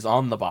 Trapper is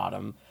on the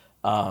bottom.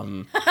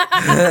 The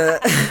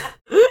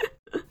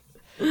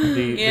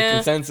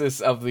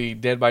consensus of the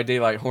Dead by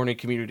Daylight horny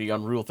community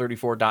on Rule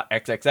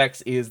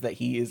 34.xxx is that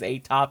he is a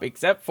top,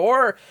 except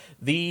for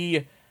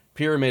the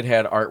Pyramid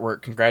Head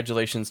artwork.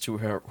 Congratulations to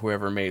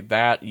whoever made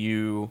that.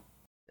 You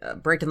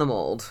breaking the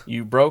mold.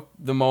 You broke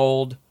the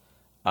mold.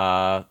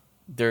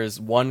 There's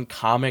one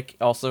comic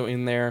also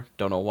in there.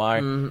 Don't know why.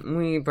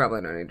 We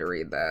probably don't need to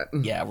read that.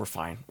 Yeah, we're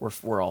fine.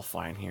 We're all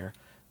fine here.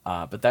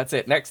 But that's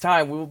it. Next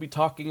time we will be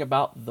talking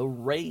about the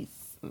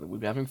Wraith. We'll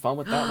be having fun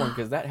with that one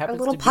because that happens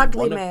little to be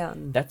Pugly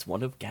man. That's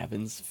one of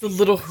Gavin's. The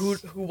little who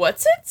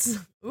what's it?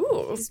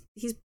 Ooh,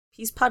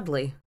 he's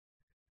Pudley.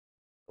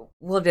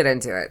 We'll get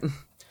into it.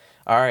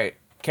 All right,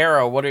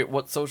 Kara,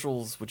 what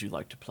socials would you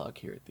like to plug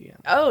here at the end?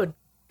 Oh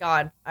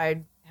God,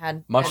 I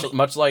had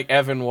much like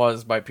Evan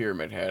was by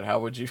Pyramid Head.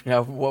 What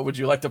would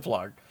you like to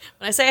plug?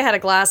 When I say I had a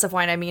glass of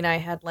wine, I mean I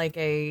had like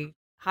a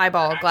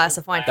highball glass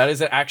of wine. That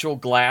is an actual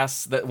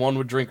glass that one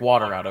would drink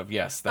water out of.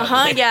 Yes.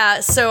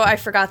 Yeah. So I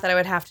forgot that I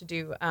would have to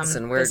do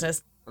Listen, we're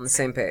business on the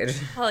same page.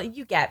 Well,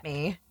 you get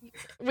me.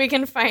 We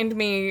can find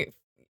me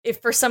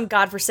if for some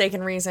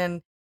godforsaken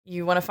reason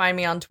you want to find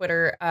me on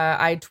Twitter.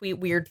 I tweet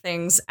weird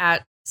things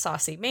at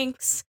Saucy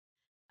Minx.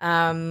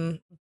 Where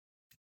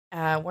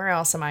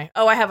else am I?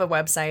 Oh, I have a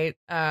website,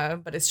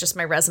 but it's just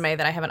my resume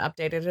that I haven't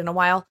updated in a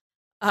while.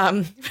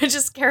 which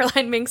is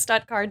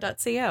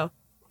carolineminks.card.co.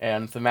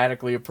 And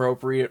thematically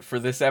appropriate for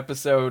this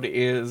episode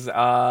is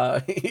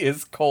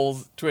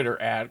Cole's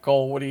Twitter ad.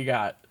 Cole, what do you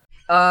got?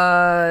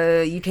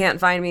 You can't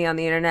find me on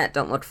the internet.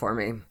 Don't look for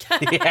me.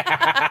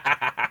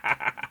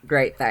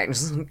 Great,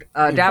 thanks.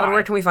 Davin,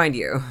 where can we find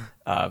you?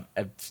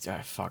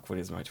 Fuck, what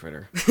is my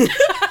Twitter?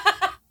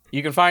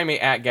 You can find me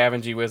at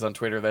GavinGWiz on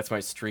Twitter. That's my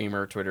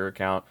streamer Twitter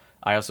account.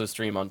 I also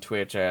stream on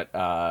Twitch at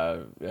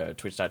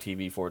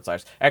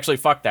twitch.tv/. Actually,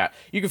 fuck that.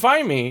 You can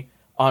find me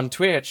on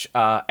Twitch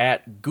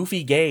at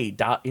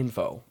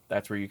goofygay.info.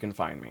 That's where you can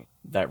find me.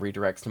 That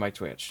redirects to my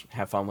Twitch.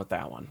 Have fun with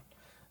that one.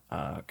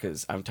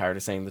 Because I'm tired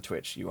of saying the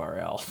Twitch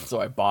URL.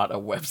 So I bought a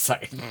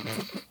website.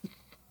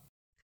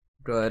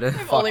 Good. I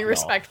have only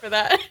respect for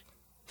that.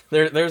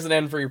 There's an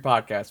end for your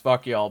podcast.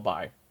 Fuck y'all.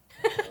 Bye.